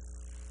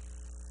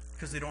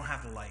because they don't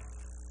have the light.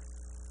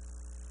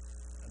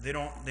 They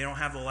don't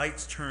have the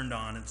lights turned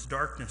on. It's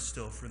darkness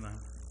still for them.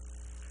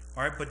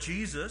 All right, but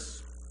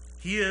Jesus,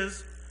 He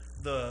is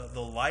the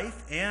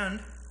life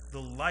and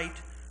the light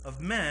of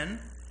men.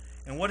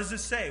 And what does it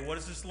say? What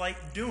is this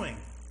light doing?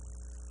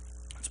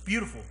 It's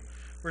beautiful.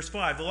 Verse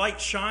 5, the light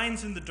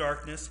shines in the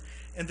darkness,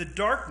 and the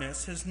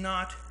darkness has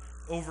not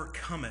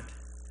overcome it.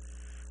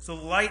 So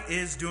the light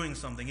is doing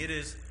something. It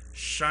is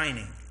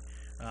shining.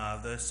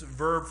 This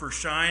verb for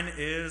shine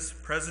is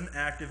present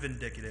active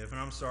indicative.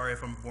 And I'm sorry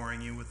if I'm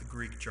boring you with the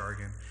Greek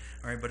jargon.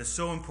 All right, but it's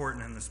so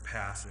important in this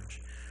passage.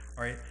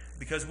 All right,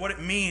 because what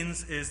it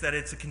means is that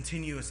it's a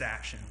continuous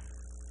action.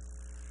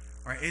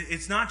 All right,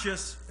 it's not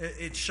just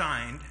it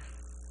shined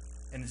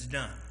and it's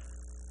done.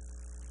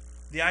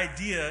 The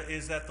idea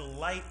is that the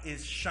light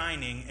is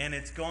shining and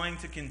it's going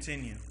to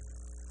continue.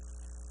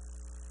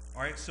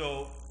 All right,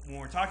 so when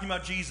we're talking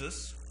about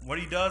Jesus, what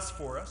He does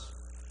for us,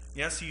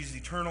 yes, He's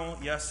eternal.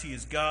 Yes, He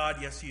is God.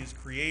 Yes, He is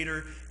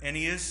Creator. And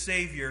He is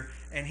Savior.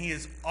 And He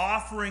is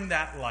offering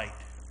that light.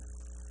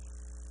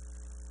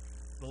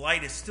 The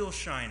light is still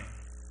shining.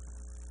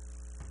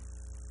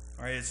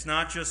 All right, it's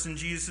not just in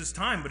Jesus'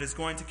 time, but it's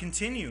going to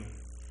continue.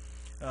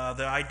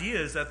 The idea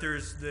is that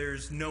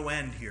there's no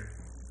end here.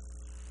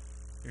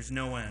 There's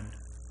no end.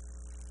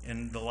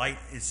 And the light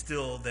is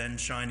still then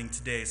shining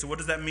today. So what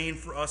does that mean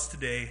for us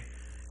today?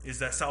 Is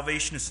that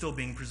salvation is still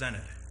being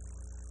presented.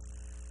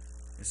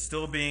 It's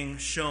still being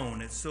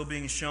shown. It's still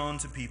being shown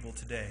to people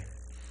today.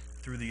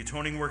 Through the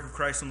atoning work of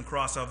Christ on the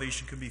cross,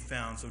 salvation can be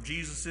found. So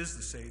Jesus is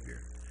the Savior.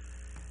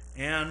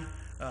 And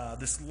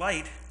this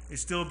light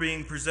is still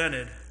being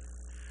presented.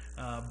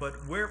 But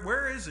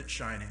where is it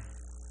shining?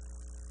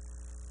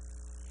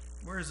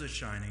 Where is it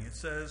shining? It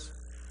says,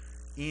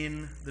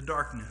 in the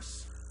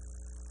darkness.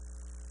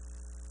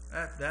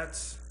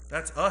 That's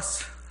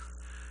us.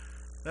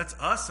 That's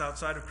us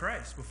outside of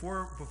Christ.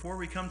 Before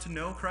we come to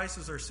know Christ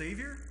as our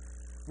Savior,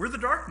 we're the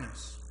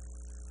darkness.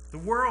 The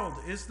world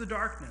is the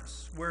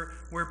darkness, where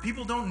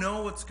people don't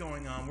know what's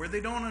going on, where they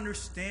don't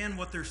understand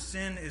what their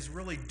sin is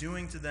really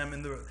doing to them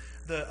and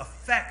the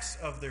effects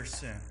of their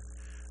sin.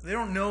 They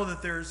don't know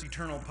that there's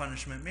eternal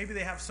punishment. Maybe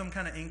they have some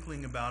kind of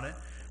inkling about it,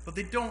 but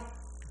they don't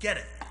get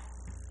it.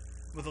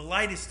 But the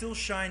light is still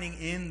shining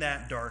in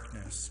that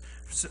darkness.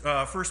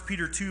 1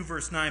 Peter 2,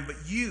 verse 9, but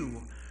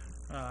you,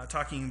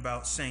 talking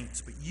about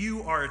saints, but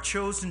you are a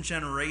chosen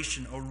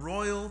generation, a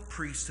royal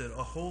priesthood,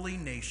 a holy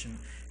nation,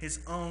 his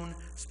own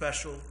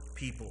special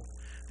people,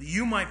 that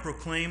you might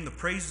proclaim the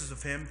praises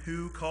of him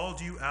who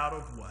called you out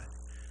of what?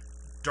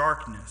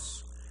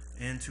 Darkness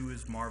into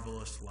his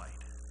marvelous light.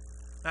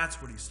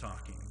 That's what he's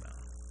talking about.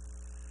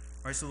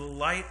 All right, so the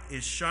light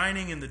is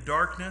shining in the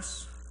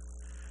darkness,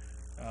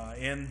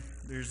 and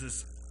there's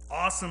this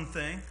awesome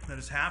thing that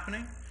is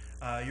happening.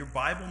 Your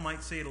Bible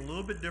might say it a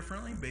little bit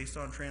differently based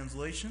on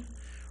translation.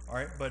 All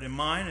right, but in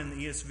mine, in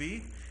the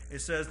ESV, it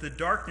says the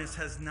darkness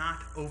has not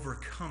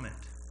overcome it.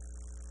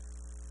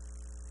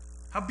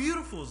 How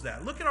beautiful is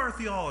that? Look at our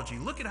theology.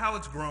 Look at how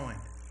it's growing.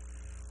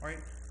 All right,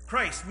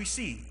 Christ, we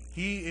see,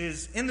 he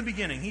is in the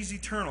beginning. He's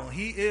eternal.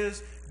 He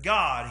is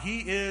God. He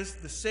is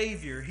the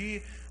Savior.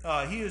 He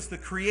is the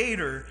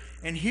Creator.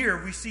 And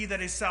here we see that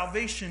his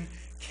salvation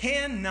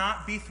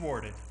cannot be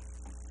thwarted.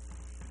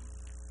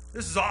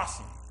 This is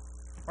awesome.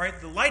 All right,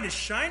 the light is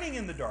shining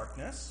in the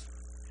darkness,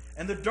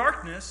 and the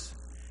darkness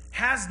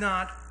has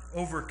not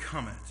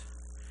overcome it,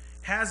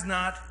 has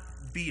not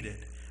beat it.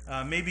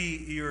 Maybe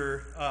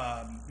your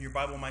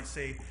Bible might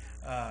say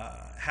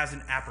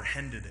hasn't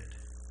apprehended it.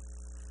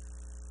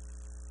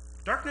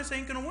 Darkness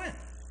ain't going to win.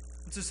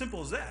 It's as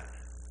simple as that.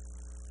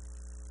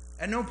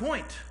 At no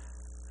point.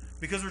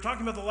 Because we're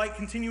talking about the light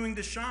continuing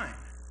to shine.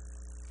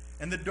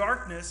 And the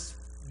darkness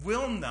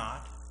will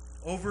not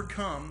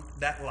overcome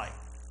that light.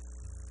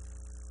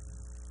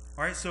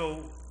 All right,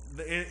 so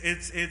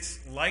it's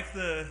like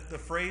the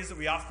phrase that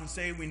we often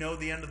say, we know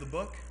the end of the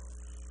book.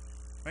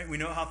 Right? We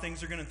know how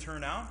things are going to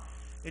turn out.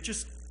 It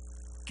just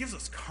gives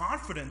us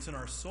confidence in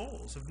our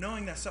souls of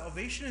knowing that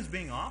salvation is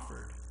being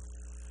offered.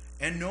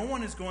 And no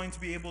one is going to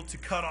be able to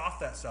cut off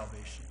that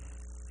salvation.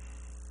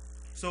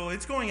 So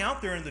it's going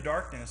out there in the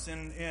darkness.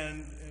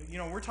 And you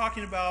know, we're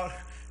talking about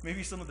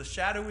maybe some of the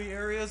shadowy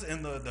areas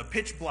and the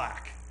pitch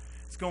black.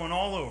 It's going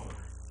all over.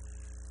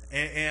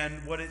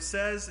 And what it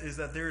says is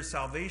that there is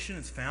salvation.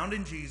 It's found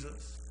in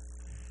Jesus.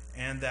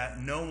 And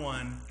that no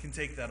one can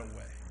take that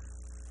away.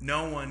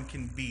 No one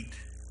can beat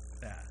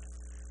that.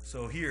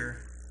 So here,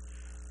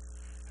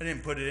 I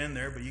didn't put it in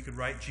there, but you could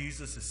write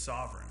Jesus is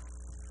sovereign.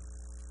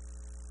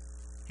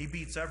 He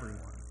beats everyone.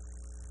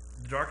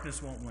 The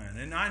darkness won't win.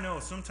 And I know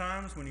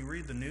sometimes when you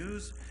read the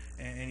news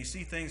and you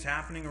see things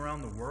happening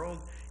around the world,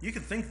 you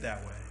can think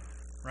that way,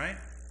 right?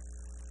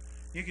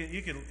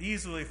 You could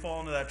easily fall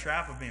into that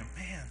trap of being,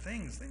 man,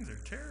 things are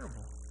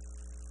terrible.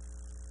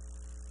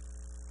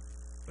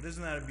 But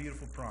isn't that a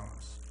beautiful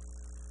promise?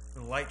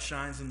 The light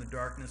shines in the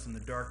darkness, and the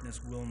darkness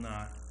will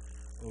not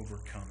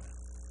overcome it.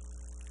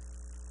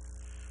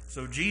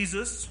 So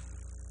Jesus,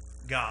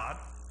 God,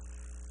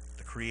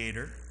 the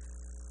Creator,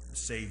 the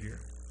Savior,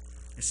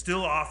 is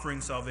still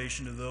offering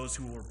salvation to those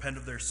who will repent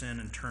of their sin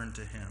and turn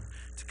to him,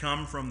 to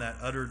come from that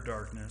utter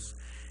darkness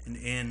and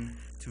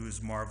into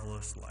his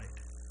marvelous light.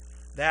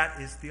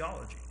 That is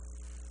theology.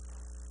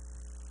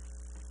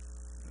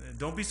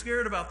 Don't be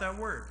scared about that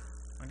word.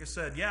 Like I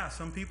said, yeah,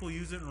 some people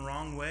use it in the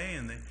wrong way,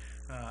 and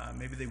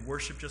maybe they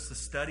worship just the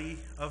study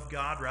of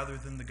God rather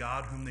than the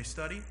God whom they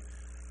study.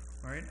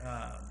 All right?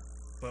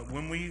 But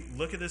when we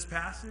look at this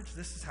passage,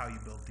 this is how you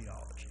build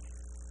theology.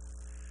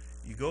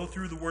 You go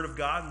through the Word of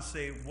God and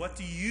say, what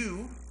do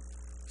you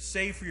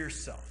say for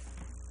yourself?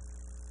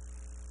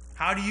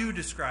 How do you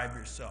describe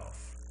yourself?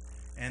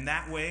 And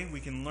that way we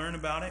can learn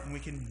about it and we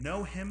can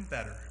know him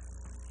better.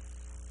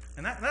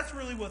 And that's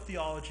really what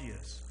theology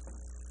is.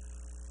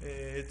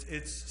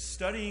 It's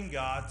studying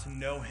God to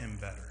know him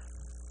better.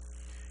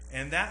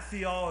 And that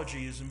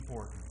theology is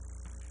important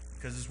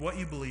because it's what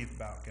you believe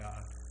about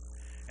God.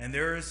 And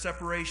there is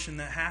separation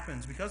that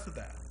happens because of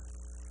that.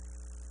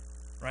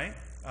 Right?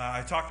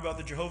 I talked about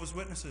the Jehovah's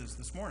Witnesses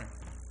this morning.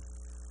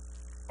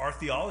 Our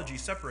theology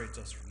separates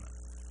us from them.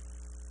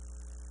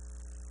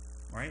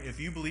 Right? If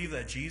you believe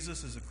that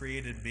Jesus is a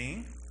created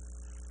being,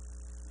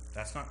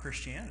 that's not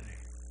Christianity.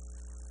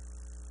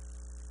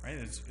 Right?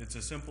 It's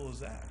as simple as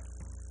that.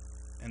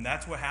 And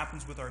that's what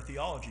happens with our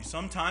theology.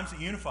 Sometimes it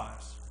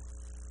unifies.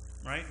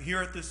 Right?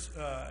 Here at this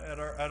at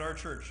our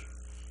church,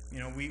 you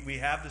know, we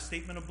have the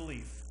statement of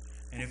belief.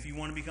 And if you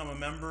want to become a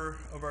member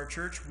of our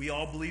church, we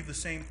all believe the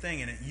same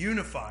thing, and it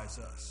unifies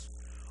us.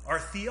 Our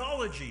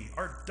theology,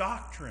 our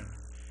doctrine,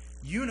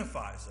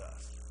 unifies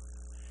us.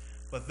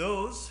 But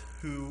those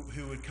who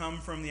would come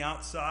from the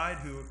outside,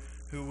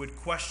 who would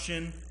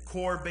question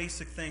core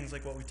basic things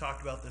like what we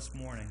talked about this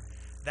morning,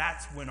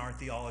 that's when our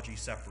theology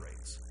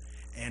separates.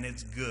 And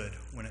it's good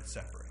when it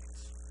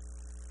separates.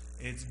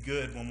 It's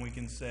good when we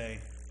can say,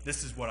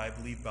 this is what I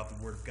believe about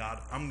the Word of God.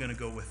 I'm going to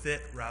go with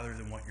it rather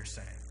than what you're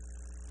saying.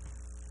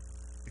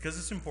 Because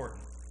it's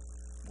important.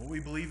 What we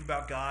believe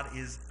about God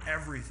is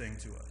everything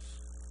to us.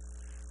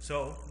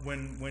 So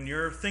when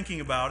you're thinking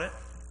about it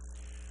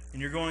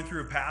and you're going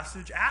through a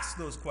passage, ask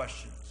those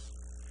questions.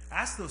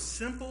 Ask those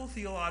simple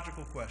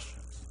theological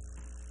questions.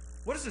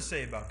 What does it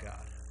say about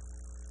God?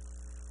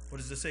 What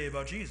does it say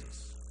about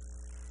Jesus?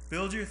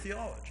 Build your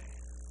theology.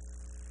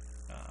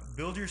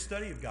 Build your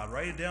study of God.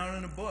 Write it down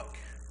in a book.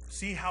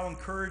 See how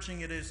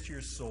encouraging it is to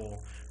your soul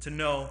to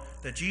know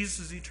that Jesus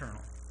is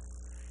eternal.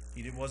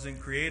 He wasn't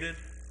created.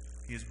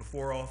 He is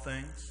before all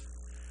things.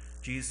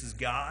 Jesus is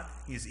God.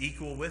 He is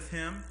equal with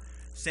him.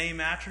 Same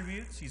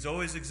attributes. He's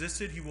always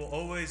existed. He will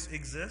always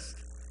exist.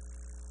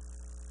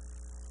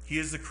 He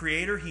is the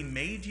creator. He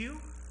made you.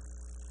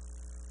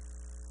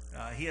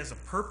 He has a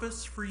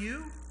purpose for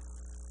you.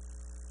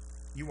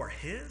 You are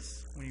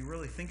his. When you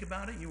really think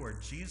about it, you are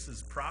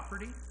Jesus'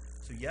 property.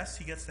 So yes,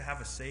 he gets to have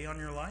a say on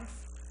your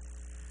life.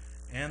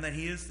 And that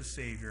he is the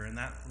Savior. And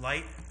that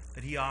light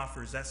that he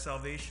offers, that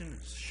salvation,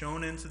 is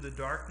shown into the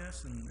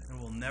darkness and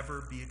it will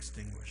never be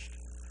extinguished.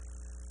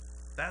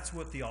 That's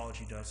what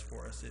theology does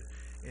for us.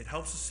 It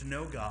helps us to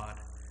know God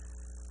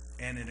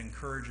and it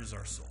encourages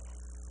our soul.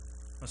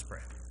 Let's pray.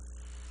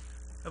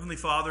 Heavenly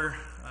Father,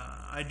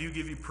 I do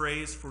give you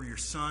praise for your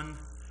Son.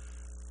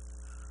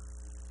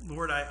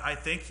 Lord, I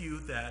thank you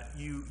that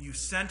you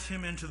sent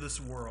him into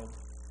this world.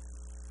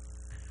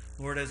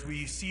 Lord, as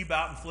we see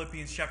about in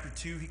Philippians chapter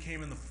 2, he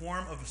came in the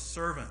form of a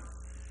servant.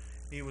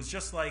 He was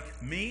just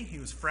like me. He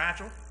was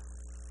fragile,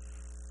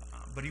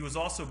 but he was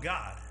also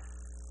God.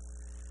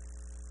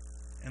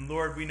 And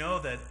Lord, we know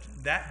that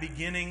that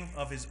beginning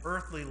of his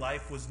earthly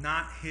life was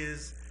not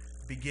his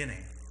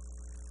beginning.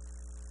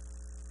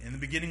 In the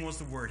beginning was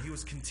the Word. He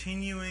was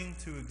continuing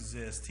to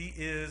exist. He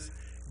is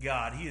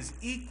God. He is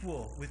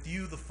equal with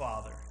you, the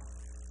Father.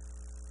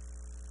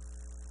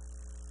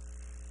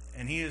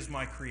 And he is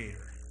my Creator.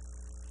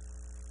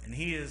 And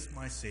he is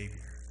my Savior.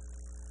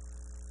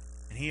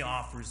 And he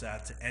offers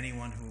that to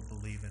anyone who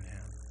will believe in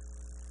him.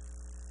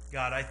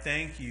 God, I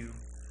thank you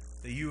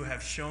that you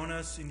have shown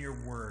us in your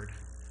Word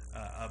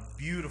a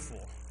beautiful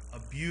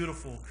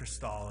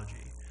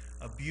Christology,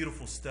 a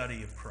beautiful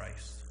study of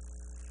Christ.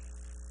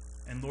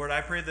 And Lord, I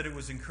pray that it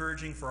was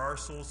encouraging for our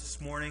souls this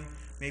morning.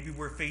 Maybe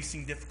we're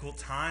facing difficult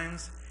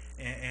times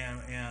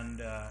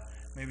and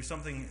maybe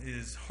something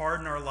is hard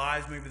in our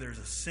lives. Maybe there's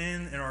a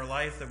sin in our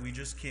life that we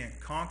just can't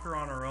conquer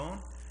on our own.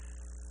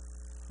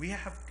 We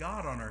have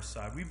God on our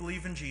side. We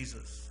believe in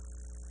Jesus.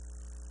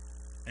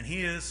 And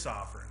he is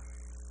sovereign.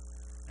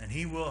 And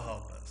he will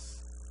help us.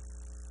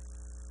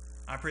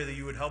 I pray that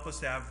you would help us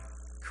to have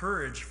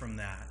courage from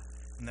that.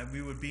 And that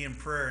we would be in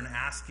prayer and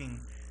asking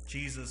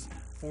Jesus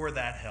for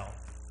that help.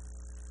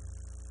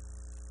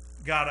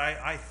 God,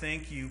 I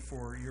thank you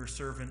for your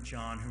servant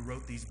John who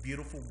wrote these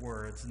beautiful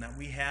words and that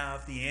we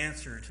have the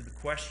answer to the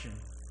question,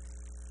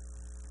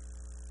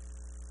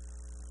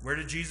 where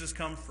did Jesus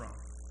come from?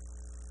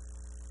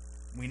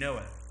 We know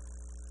it.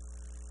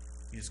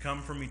 He has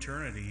come from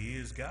eternity. He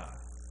is God.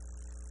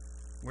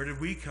 Where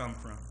did we come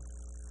from?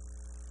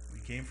 We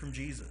came from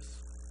Jesus.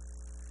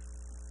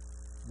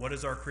 What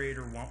does our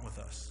Creator want with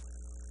us?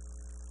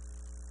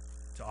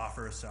 To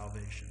offer us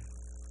salvation.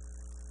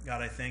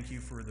 God, I thank you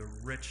for the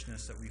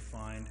richness that we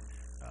find,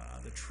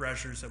 the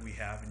treasures that we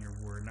have in your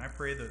Word. And I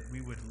pray that we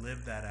would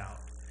live that out.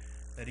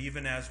 That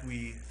even as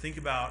we think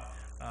about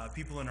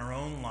people in our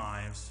own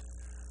lives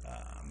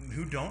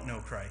who don't know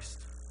Christ,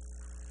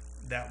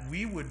 that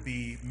we would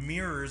be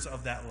mirrors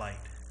of that light.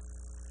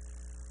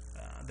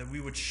 That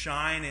we would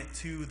shine it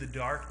to the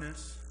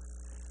darkness.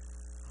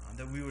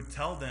 That we would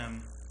tell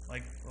them,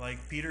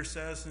 like Peter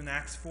says in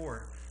Acts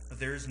 4, that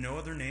there is no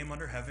other name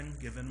under heaven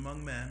given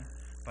among men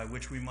by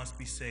which we must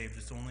be saved.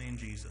 It's only in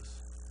Jesus.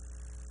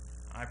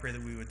 I pray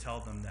that we would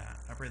tell them that.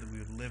 I pray that we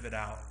would live it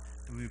out,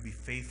 that we would be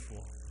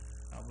faithful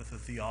with the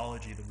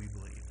theology that we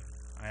believe.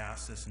 I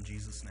ask this in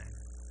Jesus' name.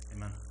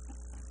 Amen.